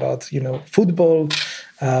to talk about football.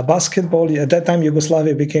 Basketball. At that time,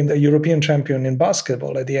 Yugoslavia became the European champion in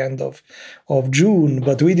basketball at the end of June,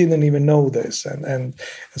 but we didn't even know this. And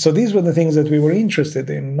so these were the things that we were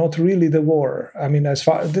interested in, not really the war. I mean,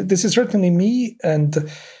 this is certainly me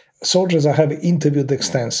and soldiers I have interviewed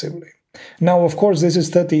extensively. Now, of course, this is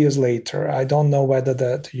 30 years later. I don't know whether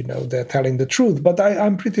that, they're telling the truth, but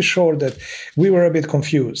I'm pretty sure that we were a bit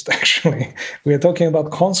confused, actually. We are talking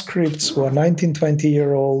about conscripts who are 19,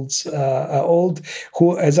 20-year-olds old,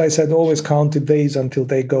 who, as I said, always counted days until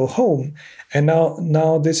they go home. And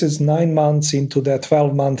now this is 9 months into their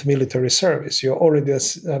 12-month military service. You're already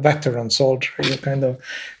a veteran soldier. You kind of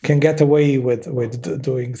can get away with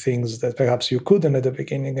doing things that perhaps you couldn't at the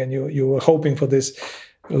beginning, and you were hoping for this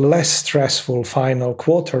less stressful final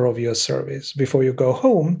quarter of your service before you go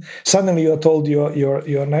home. Suddenly you're told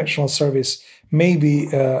your national service may be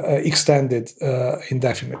extended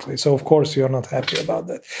indefinitely. So of course you're not happy about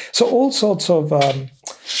that. So all sorts of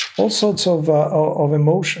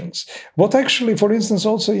emotions. What actually, for instance,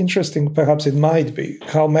 also interesting, perhaps it might be,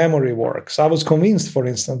 how memory works. I was convinced, for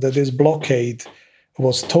instance, that this blockade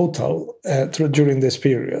was total during this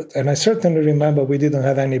period. And I certainly remember we didn't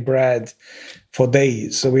have any bread for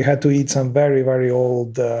days. So we had to eat some very, very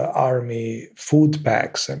old army food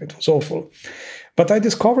packs, and it was awful. But I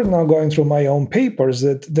discovered now, going through my own papers,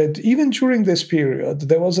 that even during this period,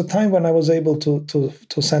 there was a time when I was able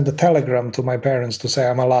to send a telegram to my parents to say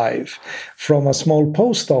I'm alive from a small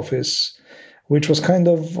post office, which was kind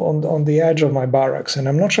of on the edge of my barracks. And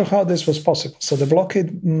I'm not sure how this was possible. So the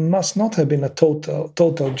blockade must not have been a total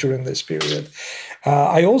during this period.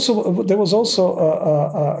 There was also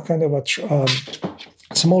a kind of a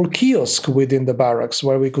small kiosk within the barracks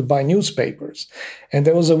where we could buy newspapers. And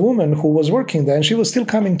there was a woman who was working there, and she was still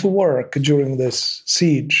coming to work during this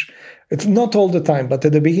siege. It's not all the time, but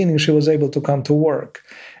at the beginning she was able to come to work.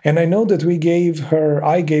 And I know that I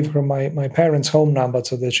gave her my parents' home number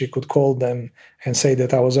so that she could call them and say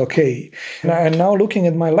that I was okay. And now looking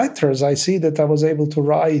at my letters, I see that I was able to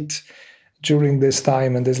write during this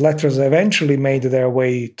time, and these letters eventually made their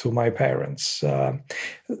way to my parents.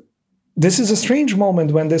 This is a strange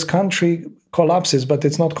moment when this country collapses, but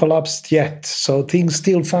it's not collapsed yet. So things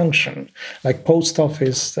still function, like post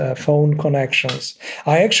office, phone connections.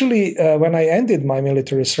 I actually, when I ended my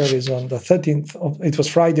military service on the 13th it was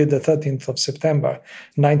Friday, the 13th of September,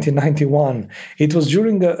 1991. It was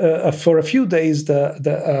during for a few days,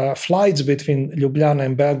 the flights between Ljubljana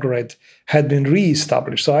and Belgrade had been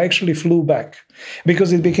re-established. So I actually flew back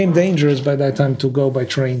because it became dangerous by that time to go by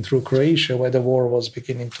train through Croatia, where the war was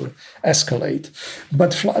beginning to escalate.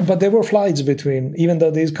 But there were flights between, even though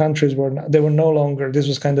these countries were no longer, this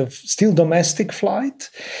was kind of still domestic flight.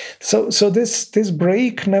 So this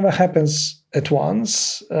break never happens at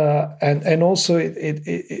once, and also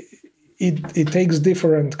it takes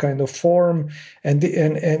different kind of form, and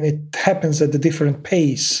it happens at a different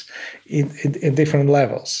pace in different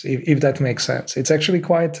levels, if that makes sense. It's actually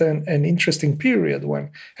quite an interesting period when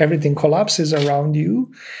everything collapses around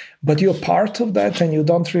you, but you're part of that, and you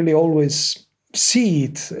don't really always see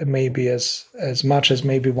it maybe as much as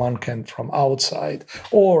maybe one can from outside,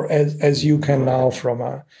 or as you can now from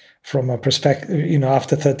a perspective,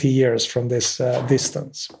 after 30 years from this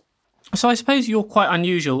distance. So I suppose you're quite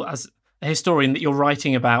unusual as a historian, that you're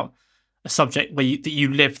writing about a subject that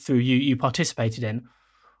you lived through, you participated in.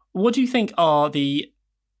 What do you think are the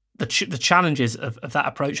challenges of that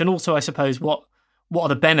approach, and also I suppose what what are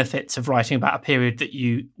the benefits of writing about a period that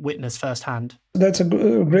you witnessed firsthand? That's a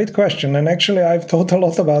great question, and actually, I've thought a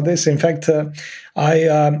lot about this. In fact,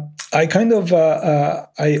 I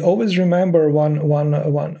always remember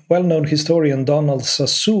one well-known historian, Donald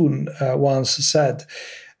Sassoon, once said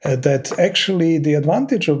that actually the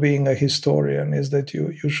advantage of being a historian is that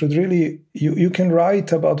you should really you can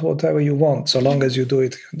write about whatever you want, so long as you do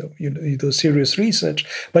it you do serious research,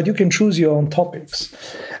 but you can choose your own topics.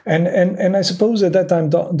 And I suppose at that time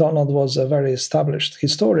Donald was a very established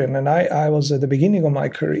historian, and I was at the beginning of my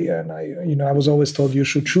career, and I was always told you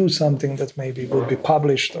should choose something that maybe would be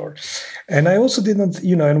published, and I also didn't,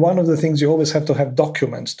 and one of the things you always have to have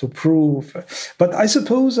documents to prove. But I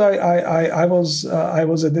suppose I was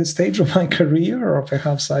at this stage of my career, or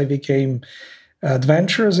perhaps I became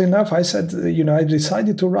adventurous enough. I said, I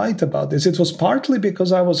decided to write about this. It was partly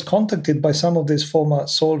because I was contacted by some of these former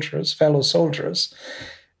fellow soldiers,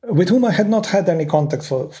 with whom I had not had any contact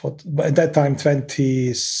for at that time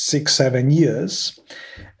 7 years.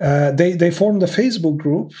 They formed a Facebook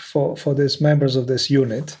group for these members of this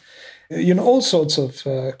unit. All sorts of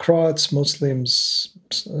Croats, Muslims,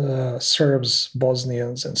 Serbs,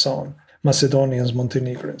 Bosnians, and so on. Macedonians,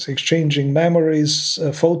 Montenegrins, exchanging memories,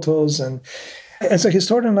 photos. And as a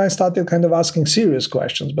historian, I started kind of asking serious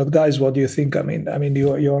questions. But guys, what do you think? I mean,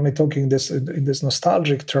 you're only talking this in this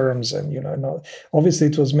nostalgic terms, and obviously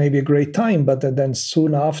it was maybe a great time, but then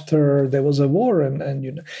soon after there was a war,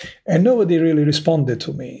 and nobody really responded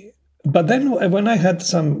to me. But then when I had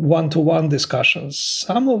some one-to-one discussions,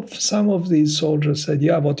 some of these soldiers said,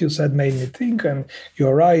 yeah, what you said made me think, and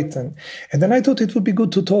you're right. And then I thought it would be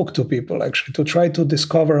good to talk to people, actually, to try to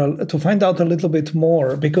to find out a little bit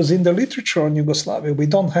more, because in the literature on Yugoslavia, we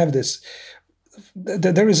don't have this.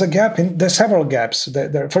 There is a gap. There's several gaps.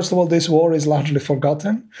 First of all, this war is largely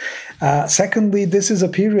forgotten. Secondly, this is a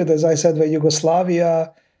period, as I said, where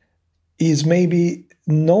Yugoslavia is maybe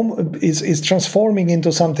is transforming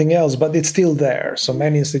into something else, but it's still there. So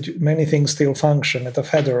many things still function at a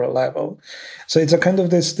federal level. So it's a kind of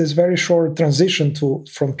this very short transition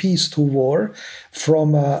from peace to war,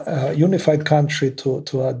 from a unified country to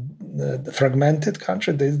a fragmented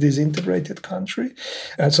country, disintegrated country.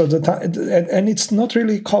 And it's not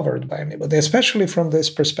really covered by anybody, especially from this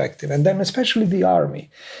perspective. And then especially the army.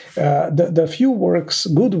 The few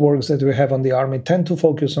good works that we have on the army tend to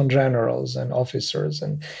focus on generals and officers.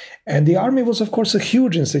 And the army was, of course, a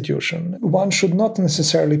huge institution. One should not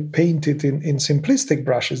necessarily paint it in simplistic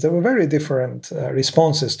brushes. There were very different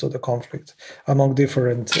responses to the conflict among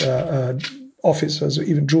different officers,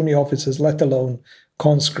 even junior officers, let alone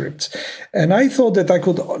conscripts. And I thought that I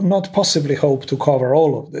could not possibly hope to cover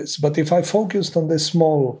all of this. But if I focused on this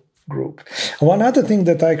small group, one other thing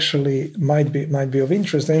that actually might be of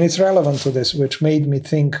interest, and it's relevant to this, which made me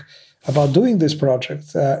think about doing this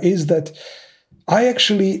project, is that I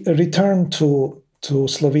actually returned to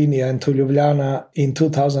Slovenia and to Ljubljana in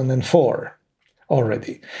 2004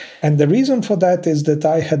 already. And the reason for that is that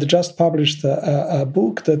I had just published a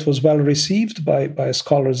book that was well received by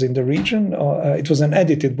scholars in the region. It was an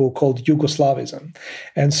edited book called Yugoslavism.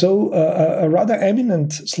 And so a rather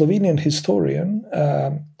eminent Slovenian historian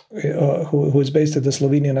who is based at the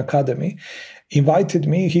Slovenian Academy invited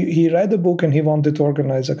me. He read the book and he wanted to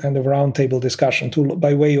organize a kind of roundtable discussion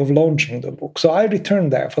by way of launching the book. So I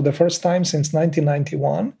returned there for the first time since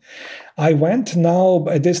 1991. I went now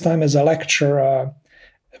at this time as a lecturer,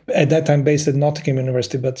 at that time based at Nottingham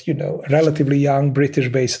University, but relatively young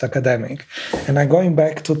British-based academic. And I'm going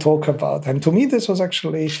back to talk about, and to me this was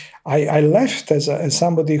actually, I left as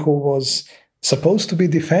somebody who was supposed to be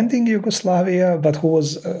defending Yugoslavia, but who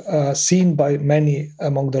was seen by many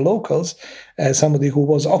among the locals as somebody who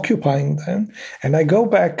was occupying them. And I go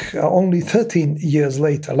back only 13 years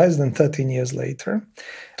later, less than 13 years later,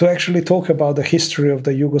 to actually talk about the history of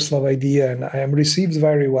the Yugoslav idea. And I am received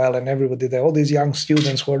very well, and everybody there, all these young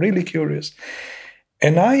students who are really curious.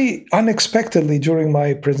 And I unexpectedly, during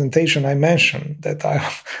my presentation, I mentioned that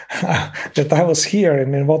I was here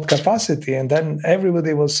and in what capacity, and then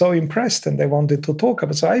everybody was so impressed and they wanted to talk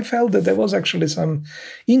about it. So I felt that there was actually some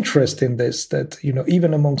interest in this, that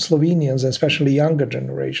even among Slovenians, especially younger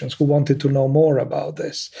generations, who wanted to know more about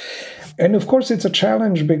this. And of course, it's a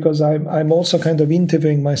challenge because I'm also kind of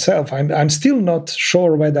interviewing myself. I'm still not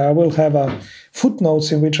sure whether I will have a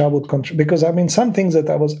footnotes in which I would contribute, because some things that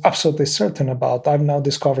I was absolutely certain about, I've now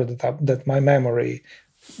discovered that my memory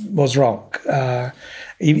was wrong.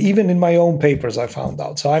 Even in my own papers, I found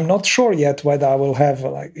out. So I'm not sure yet whether I will have,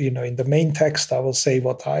 in the main text, I will say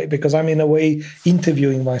because I'm in a way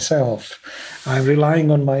interviewing myself. I'm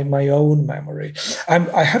relying on my own memory.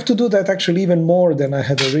 I have to do that actually even more than I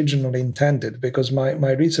had originally intended, because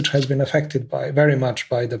my research has been affected very much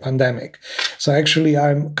by the pandemic. So actually,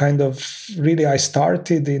 I'm kind of I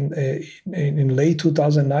started in late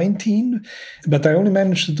 2019, but I only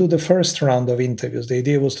managed to do the first round of interviews. The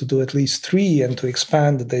idea was to do at least 3 and to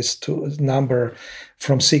expand this to number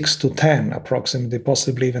from 6 to 10 approximately,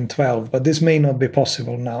 possibly even 12. But this may not be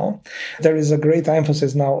possible now. There is a great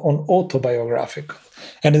emphasis now on autobiographical.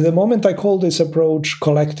 And at the moment, I call this approach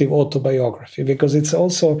collective autobiography, because it's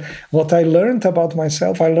also what I learned about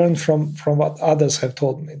myself. I learned from what others have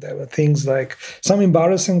told me. There were things like some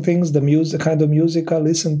embarrassing things, the kind of music I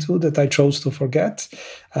listened to that I chose to forget.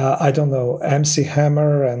 I don't know, MC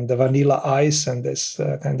Hammer and the Vanilla Ice and this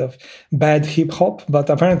kind of bad hip hop. But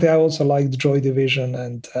apparently I also liked Joy Division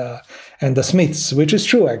and the Smiths, which is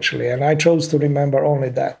true actually. And I chose to remember only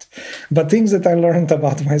that. But things that I learned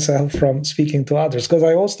about myself from speaking to others, because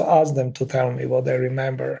I also asked them to tell me what they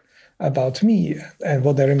remember about me and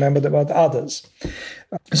what they remembered about others.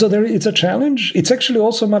 So it's a challenge. It's actually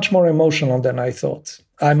also much more emotional than I thought.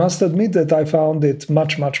 I must admit that I found it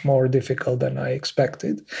much, much more difficult than I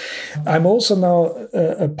expected. I'm also now,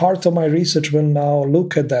 a part of my research will now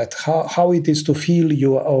look at that, how it is to feel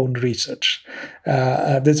your own research.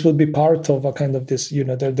 This would be part of a kind of this,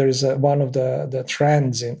 there is one of the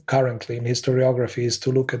trends currently in historiography is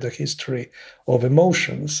to look at the history of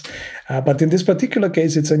emotions. But in this particular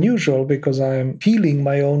case, it's unusual because I'm feeling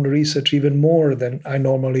my own research even more than I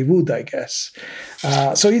normally would, I guess.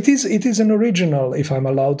 So it is an original, if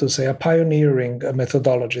I'm allowed to say, a pioneering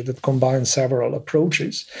methodology that combines several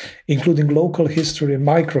approaches, including local history and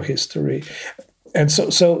microhistory. And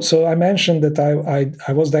so I mentioned that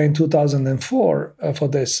I was there in 2004 for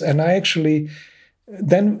this, and I actually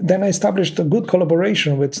then I established a good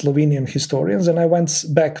collaboration with Slovenian historians, and I went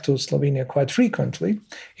back to Slovenia quite frequently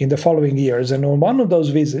in the following years. And on one of those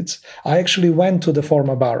visits, I actually went to the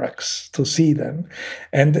former barracks to see them.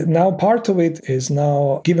 And now part of it is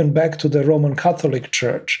now given back to the Roman Catholic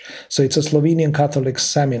Church. So it's a Slovenian Catholic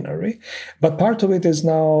seminary. But part of it is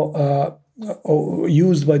now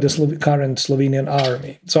used by the current Slovenian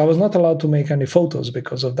army. So I was not allowed to make any photos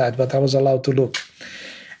because of that, but I was allowed to look.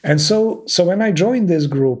 And so when I joined this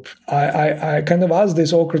group, I kind of asked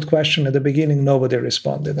this awkward question at the beginning. Nobody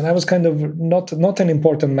responded. And I was kind of not an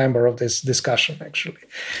important member of this discussion, actually.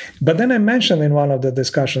 But then I mentioned in one of the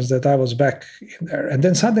discussions that I was back in there. And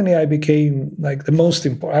then suddenly I became like the most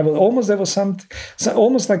important. Almost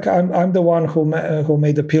like I'm the one who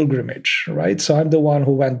made the pilgrimage, right? So I'm the one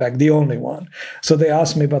who went back, the only one. So they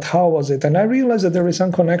asked me, but how was it? And I realized that there is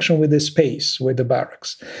some connection with the space, with the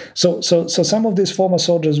barracks. So some of these former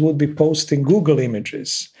soldiers would be posting Google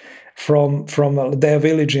images from their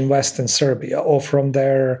village in Western Serbia or from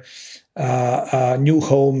their new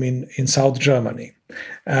home in South Germany.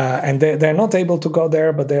 And they're not able to go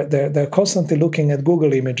there, but they're constantly looking at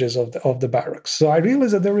Google images of the barracks. So I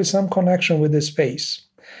realized that there is some connection with this space.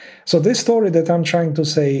 So this story that I'm trying to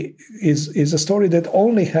say is a story that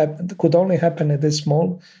could only happen at this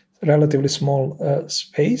relatively small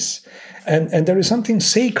space. And there is something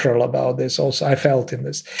sacral about this also, I felt in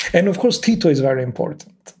this. And of course, Tito is very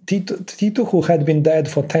important. Tito, who had been dead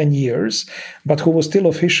for 10 years, but who was still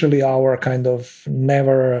officially our kind of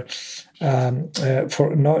never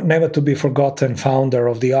to be forgotten founder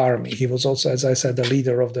of the army. He was also, as I said, the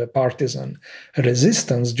leader of the partisan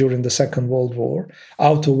resistance during the Second World War,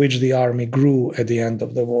 out of which the army grew at the end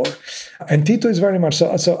of the war. And Tito is very much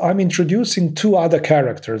so. So I'm introducing 2 other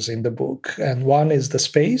characters in the book. And one is the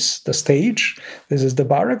space, the stage. This is the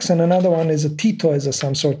barracks. And another one is Tito as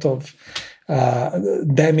some sort of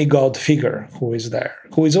demigod figure who is there,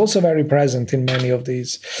 who is also very present in many of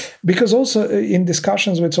these. Because also in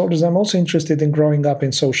discussions with soldiers, I'm also interested in growing up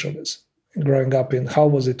in socialism, growing up in how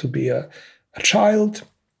was it to be a child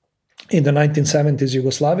in the 1970s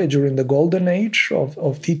Yugoslavia during the golden age of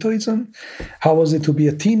Titoism. How was it to be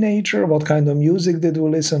a teenager? What kind of music did we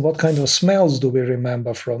listen? What kind of smells do we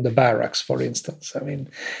remember from the barracks, for instance? I mean,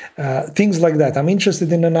 things like that. I'm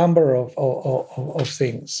interested in a number of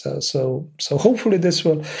things. So hopefully this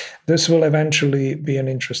will eventually be an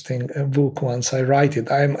interesting book once I write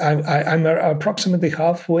it. I'm approximately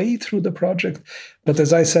halfway through the project, but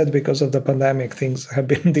as I said, because of the pandemic, things have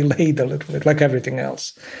been delayed a little bit, like everything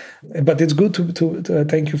else. But it's good to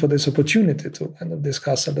thank you for this opportunity to kind of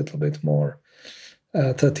discuss a little bit more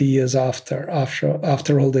 30 years after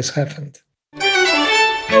all this happened.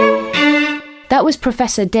 That That was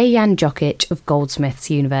Professor Dejan Djokic of Goldsmiths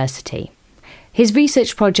University. His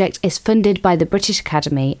research project is funded by the British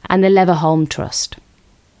Academy and the Leverhulme Trust.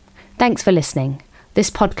 Thanks for listening. This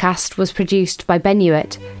podcast was produced by Ben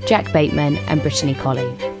Hewitt, Jack Bateman and Brittany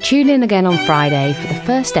Colley. Tune in again on Friday for the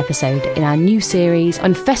first episode in our new series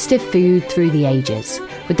on festive food through the ages,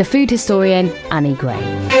 with the food historian Annie Gray.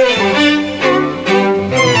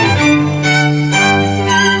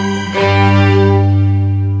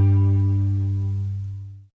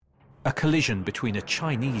 A collision between a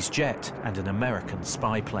Chinese jet and an American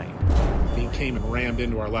spy plane. He came and rammed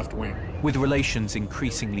into our left wing. With relations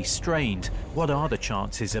increasingly strained, what are the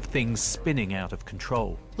chances of things spinning out of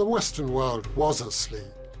control? The Western world was asleep.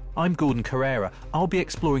 I'm Gordon Carrera. I'll be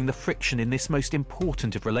exploring the friction in this most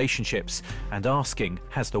important of relationships and asking,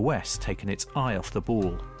 has the West taken its eye off the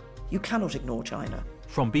ball? You cannot ignore China.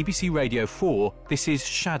 From BBC Radio 4, this is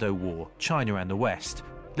Shadow War, China and the West.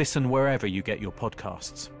 Listen wherever you get your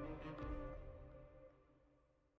podcasts.